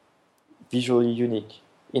are visually unique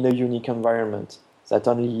in a unique environment that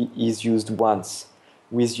only is used once,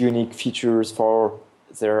 with unique features for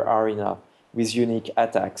their arena, with unique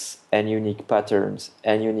attacks and unique patterns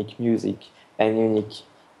and unique music and unique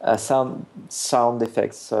sound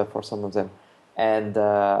effects for some of them. And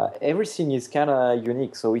everything is kind of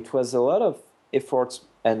unique. So it was a lot of effort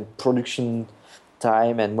and production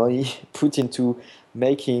time and money put into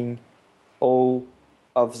making all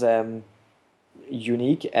of them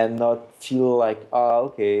unique, and not feel like, oh,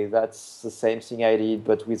 okay, that's the same thing I did,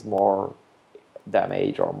 but with more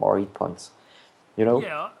damage or more hit points.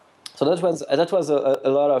 Yeah. So that was a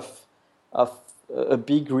lot of a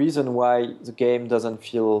big reason why the game doesn't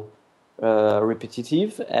feel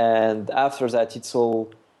repetitive. And after that, it's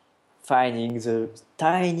all finding the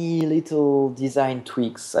tiny little design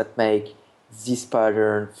tweaks that make this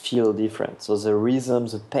pattern feel different. So the rhythm,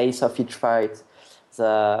 the pace of each fight,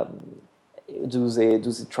 do they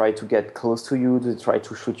try to get close to you? Do they try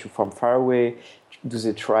to shoot you from far away? Do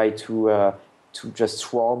they try to just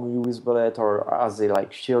swarm you with bullets, or are they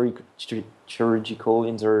like chirurgical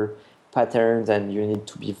in their patterns, and you need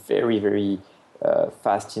to be very, very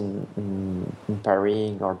fast in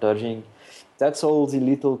parrying or dodging? That's all the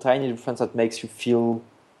little tiny difference that makes you feel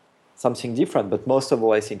something different. But most of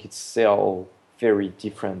all, I think they're all very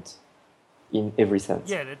different in every sense.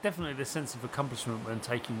 Yeah, definitely the sense of accomplishment when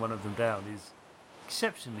taking one of them down is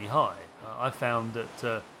exceptionally high. I found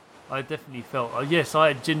that I definitely felt, yes, I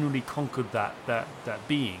had genuinely conquered that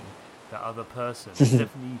being, that other person.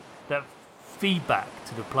 Definitely that feedback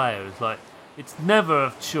to the player is like, it's never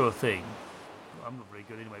a sure thing. I'm not very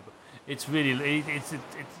good anyway, but it's really, it's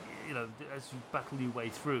as you battle your way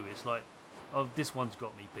through, it's like, oh, this one's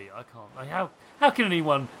got me beat. I can't. Like, how can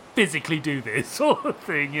anyone physically do this sort of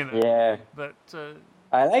thing? Yeah. But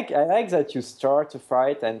I like that you start a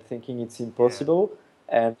fight and thinking it's impossible,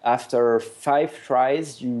 and after 5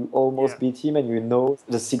 tries, you almost beat him, and you know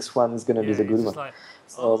the 6th one is going to be the good one. Like,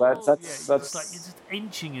 so that's you're just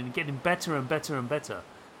inching and getting better and better and better.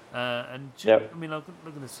 I mean, I'm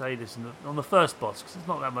not going to say this on the first boss, because it's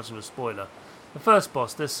not that much of a spoiler. The first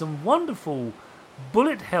boss, there's some wonderful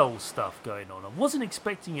bullet hell stuff going on. I wasn't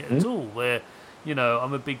expecting it at all, where,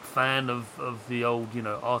 I'm a big fan of the old,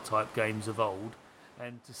 R-Type games of old,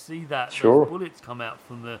 and to see that those bullets come out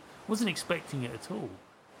from wasn't expecting it at all.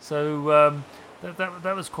 So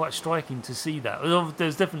that was quite striking to see that.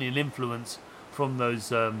 There's definitely an influence from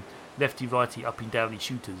those lefty, righty, uppy, downy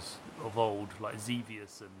shooters of old, like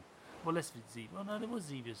Xevious and less Xevious. Well, no, there was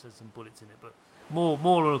Xevious had some bullets in it, but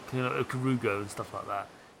more like Karugo and stuff like that.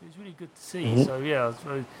 It was really good to see. Mm-hmm. So yeah, it was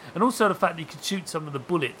very, and also the fact that you could shoot some of the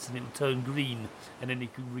bullets and it would turn green, and then you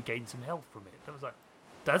could regain some health from it. That was like,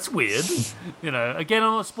 that's weird. Again,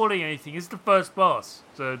 I'm not spoiling anything. It's the first boss,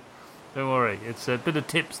 so don't worry. It's a bit of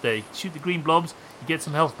tips there. You shoot the green blobs, you get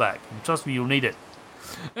some health back, and trust me, you'll need it.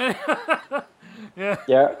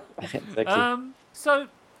 Yeah, exactly. So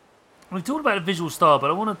we talked about the visual style, but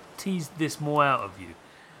I want to tease this more out of you.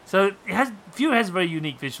 So Viewer has a very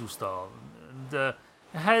unique visual style, and it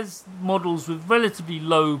has models with relatively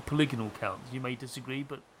low polygonal counts. You may disagree,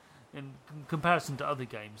 but in comparison to other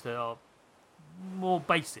games, they are more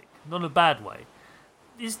basic, not in a bad way.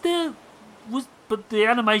 But the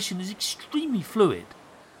animation is extremely fluid,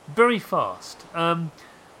 very fast.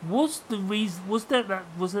 Was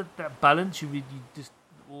that balance you just,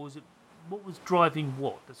 or was it, what was driving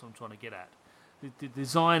what? That's what I'm trying to get at. The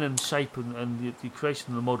design and shape and the creation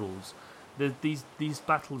of the models. These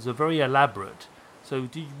battles are very elaborate. So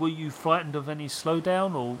were you frightened of any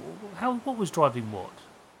slowdown, or what was driving what?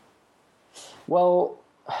 Well,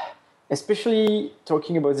 especially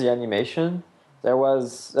talking about the animation,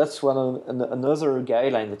 that's another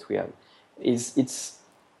guideline that we have. It's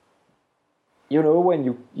when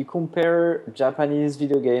you compare Japanese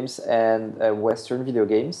video games and Western video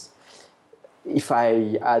games, if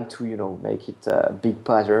I had to make it a big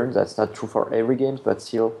pattern, that's not true for every game, but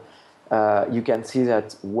still, you can see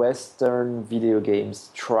that Western video games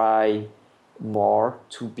try more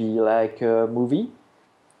to be like a movie.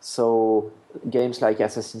 So games like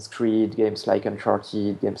Assassin's Creed, games like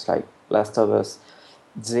Uncharted, games like Last of Us,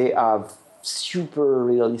 they have super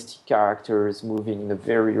realistic characters moving in a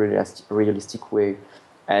very realistic way,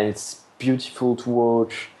 and it's beautiful to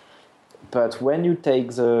watch. But when you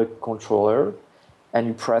take the controller and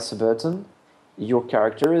you press a button, your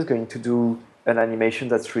character is going to do an animation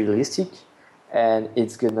that's realistic, and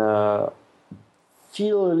it's gonna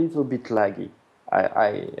feel a little bit laggy,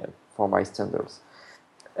 I for my standards.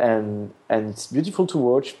 And it's beautiful to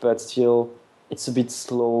watch, but still it's a bit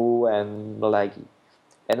slow and laggy.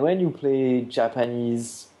 And when you play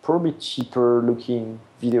Japanese, probably cheaper looking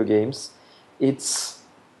video games, it's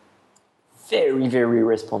very, very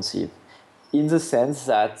responsive, in the sense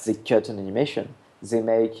that they cut an animation. They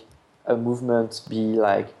make a movement be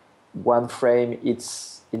like one frame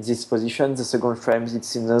it's in this position, the second frame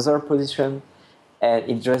it's in another position, and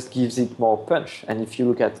it just gives it more punch. And if you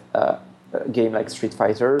look at a game like Street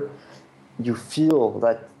Fighter, you feel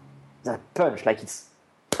that punch, like it's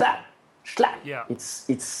slap, slap. Yeah.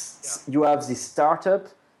 It's you have this startup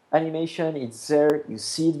animation, it's there, you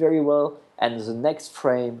see it very well, and the next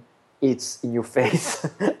frame it's in your face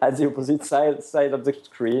at the opposite side of the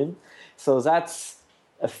screen. So that's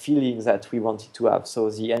a feeling that we wanted to have. So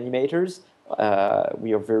the animators,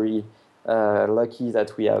 we are very lucky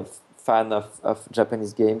that we have fan of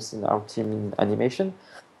Japanese games in our team in animation,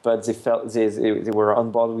 but they felt they were on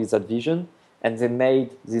board with that vision, and they made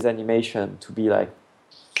this animation to be like,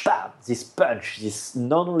 bam, this punch, this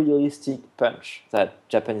non-realistic punch that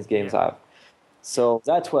Japanese games have. So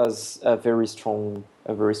that was a very strong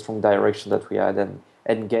direction that we had,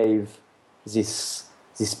 and gave this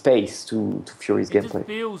space to Fury's gameplay. It just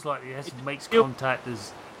feels like it makes contact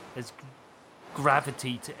as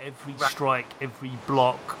gravity to every strike, every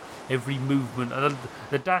block, every movement. And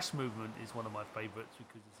the dash movement is one of my favourites,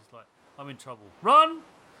 because it's just like, I'm in trouble, run,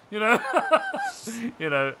 and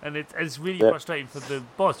it's really frustrating for the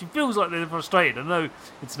boss. It feels like they're frustrated. I know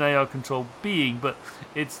it's an AI controlled being, but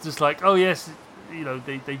it's just like, oh yes,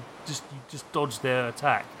 they just dodge their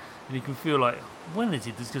attack, and you can feel like, when is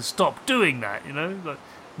he just going to stop doing that? Like,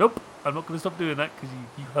 nope, I'm not going to stop doing that because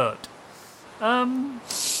you hurt.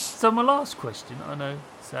 So my last question, I know,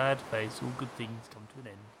 sad face, all good things come to an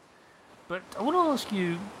end, but I want to ask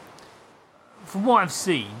you, from what I've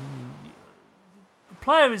seen, the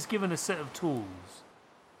player is given a set of tools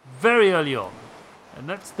very early on, and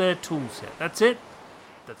that's their tool set. That's it.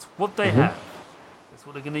 That's what they have. That's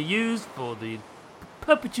what they're going to use for the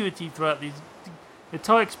perpetuity throughout the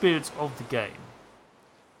entire experience of the game.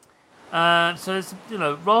 So it's,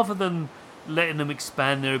 rather than letting them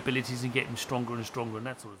expand their abilities and getting stronger and stronger and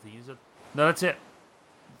that sort of thing, no, that's it.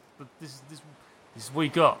 But this is what you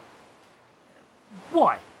got.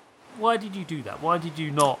 Why? Why did you do that? Why did you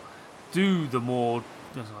not do the more,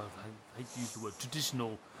 I hate to use the word,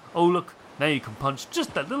 traditional, oh look, now you can punch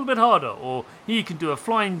just a little bit harder, or here you can do a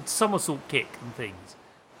flying somersault kick and things.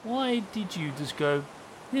 Why did you just go,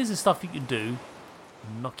 here's the stuff you can do,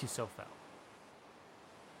 and knock yourself out?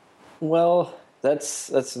 Well,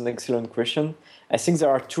 That's an excellent question. I think there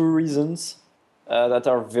are two reasons that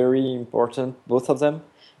are very important, both of them.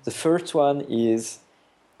 The first one is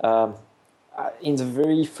um, in the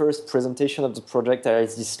very first presentation of the project, there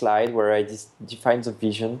is this slide where I define the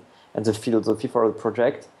vision and the philosophy for the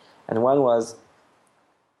project. And one was,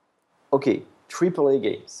 okay, AAA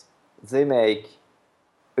games. They make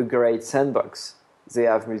a great sandbox. They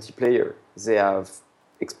have multiplayer. They have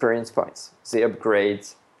experience points. They upgrade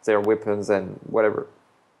their weapons and whatever.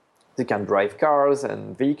 They can drive cars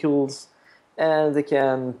and vehicles, and they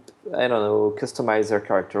can, I don't know, customize their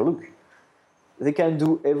character look. They can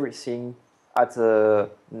do everything at a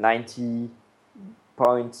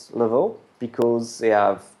 90-point level because they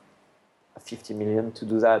have 50 million to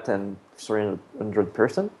do that and 300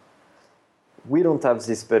 person. We don't have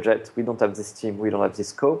this budget, we don't have this team, we don't have this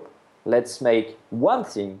scope. Let's make one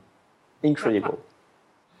thing incredible.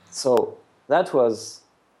 So that was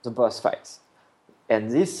the boss fights.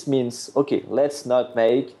 And this means, okay, let's not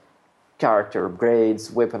make character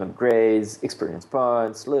upgrades, weapon upgrades, experience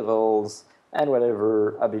points, levels, and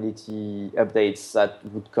whatever ability updates that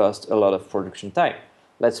would cost a lot of production time.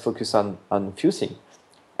 Let's focus on a few things.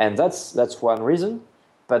 And that's one reason.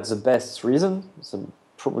 But the best reason,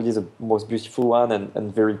 probably the most beautiful one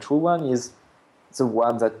and very true one, is the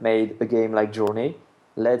one that made a game like Journey.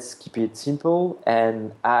 Let's keep it simple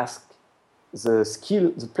and ask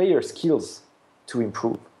the player skills to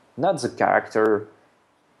improve, not the character.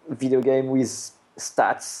 Video game with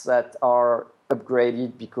stats that are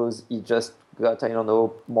upgraded because he just got, I don't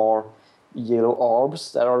know, more yellow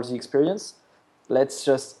orbs that are the experience. Let's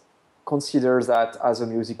just consider that as a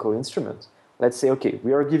musical instrument. Let's say, okay,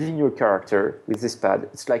 we are giving you a character with this pad.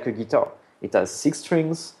 It's like a guitar. It has 6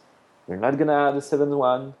 strings. You're not going to add a 7th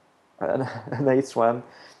one, an 8th one.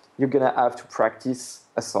 You're going to have to practice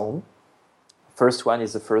a song. First one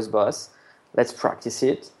is the first boss. Let's practice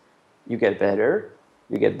it. You get better.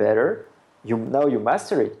 You get better. Now you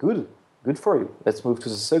master it. Good for you. Let's move to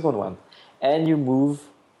the second one. And you move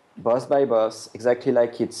boss by boss, exactly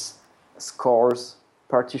like it's scores,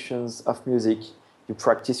 partitions of music. You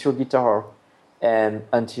practice your guitar and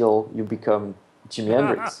until you become Jimi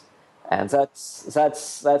Hendrix. And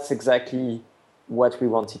that's exactly what we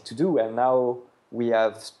wanted to do. And now we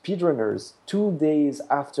have speedrunners 2 days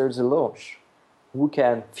after the launch who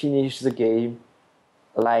can finish the game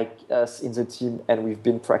like us in the team, and we've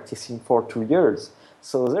been practicing for 2 years.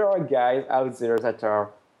 So there are guys out there that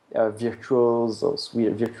are virtuosos, I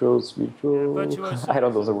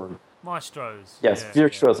don't know the word. Maestros. Yes,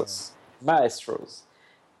 virtuosos, maestros.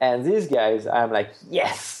 And these guys, I'm like,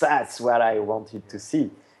 yes, that's what I wanted to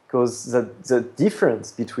see. Because the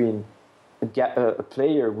difference between a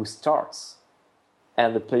player who starts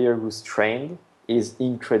and a player who's trained is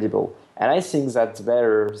incredible. And I think that's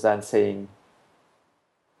better than saying,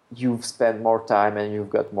 you've spent more time and you've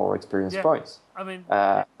got more experience points. I mean,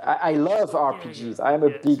 I love RPGs. I'm a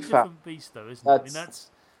big fan. It's a different beast, though, isn't it? I mean, that's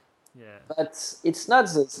But it's not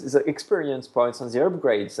the experience points and the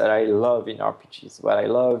upgrades that I love in RPGs. What I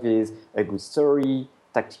love is a good story,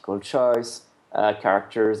 tactical choice,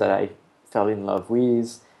 characters that I fell in love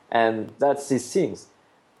with, and that's these things.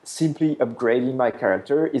 Simply upgrading my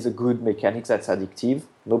character is a good mechanic that's addictive,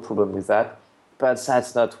 no problem with that, but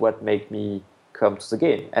that's not what makes me come to the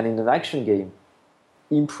game. And in an action game,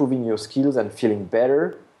 improving your skills and feeling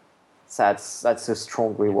better, that's a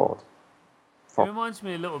strong reward. It reminds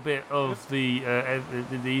me a little bit of the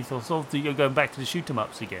ethos of going back to the shoot 'em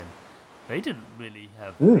ups again. They didn't really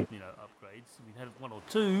have upgrades. We had 1 or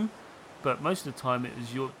 2, but most of the time it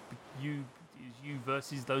was you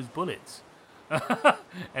versus those bullets,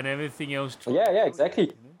 and everything else. Yeah,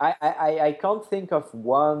 exactly. I can't think of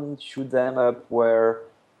one shoot 'em up where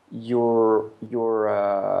your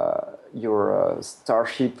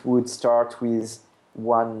starship would start with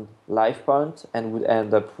 1 life point and would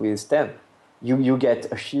end up with 10. You get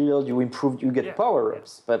a shield, you improve, you get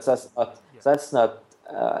power-ups, but that's not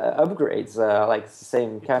upgrades, like the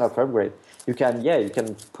same kind of upgrade. You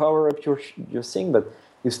can power up your thing, but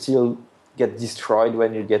you still get destroyed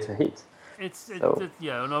when you get a hit.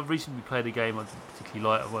 And I've recently played a game I particularly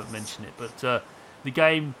like, I won't mention it, but the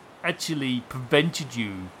game actually prevented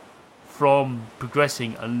you from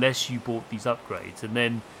progressing unless you bought these upgrades, and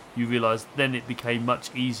then you realise then it became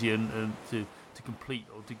much easier to complete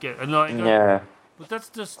or to get, and but that's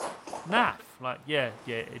just naff. Like it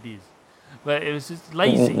is, but it was just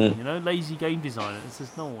lazy, lazy game design. It's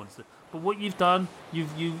just no one wants to. But what you've done,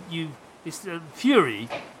 it's Fury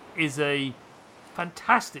is a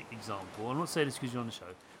fantastic example. I'm not saying this because you're on the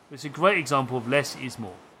show, but it's a great example of less is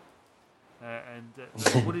more. And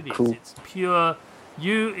what it is, cool. It's pure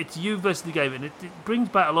it's you versus the game, and it brings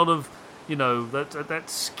back a lot of that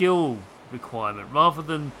skill requirement rather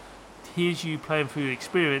than here's you playing through your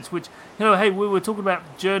experience. Which hey, we were talking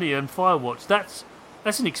about Journey and Firewatch. That's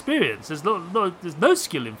an experience. There's no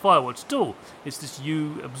skill in Firewatch at all. It's just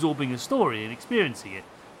you absorbing a story and experiencing it.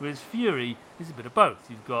 Whereas Fury is a bit of both.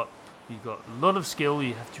 You've got a lot of skill.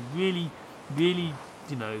 You have to really, really,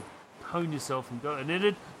 hone yourself and go.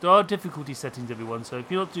 And there are difficulty settings, everyone. So if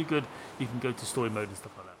you're not too good, you can go to story mode and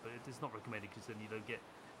stuff like that. But it's not recommended because then you don't get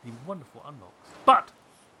the wonderful unlocks. But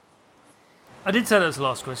I did say that was the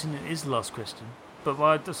last question. It is the last question. But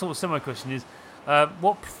my sort of semi-question is,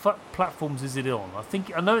 what platforms is it on?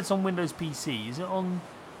 I know it's on Windows PC. Is it on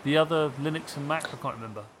the other Linux and Mac? I can't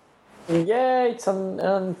remember. Yeah, it's on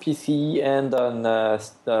PC and on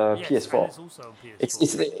PS4. And it's also on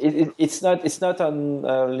PS4. It's not on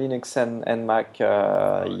Linux and Mac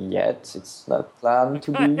yet. It's not planned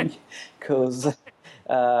to be because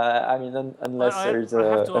unless there's I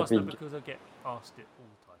have to a ask big. that because I get asked it all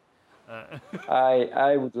the time.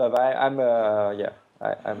 I would love.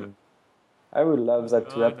 I would love that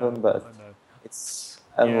to happen, but it's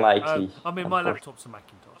unlikely. My laptop's a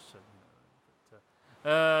Macintosh, so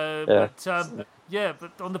but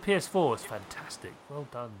on the PS4, it's fantastic. Well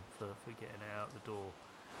done for getting it out the door.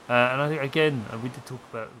 And I think again, we did talk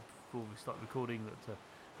about before we start recording that I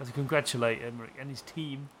have to congratulate Emmerich and his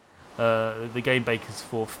team, the Game Bakers,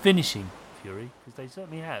 for finishing Fury, because they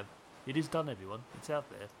certainly have. It is done, everyone. It's out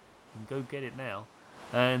there. You can go get it now,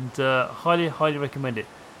 and highly, highly recommend it.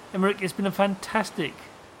 Emmerich, it's been a fantastic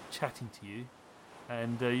chatting to you,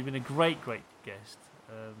 and you've been a great, great guest.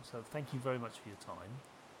 So thank you very much for your time.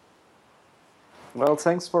 Well,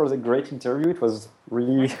 thanks for the great interview. It was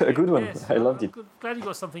really a good one. Yes, I loved it. Glad you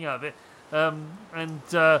got something out of it. And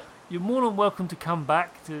you're more than welcome to come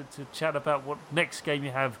back to chat about what next game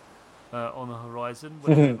you have on the horizon,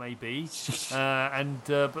 whatever it may be.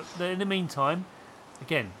 But in the meantime,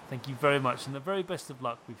 again, thank you very much, and the very best of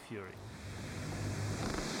luck with Fury.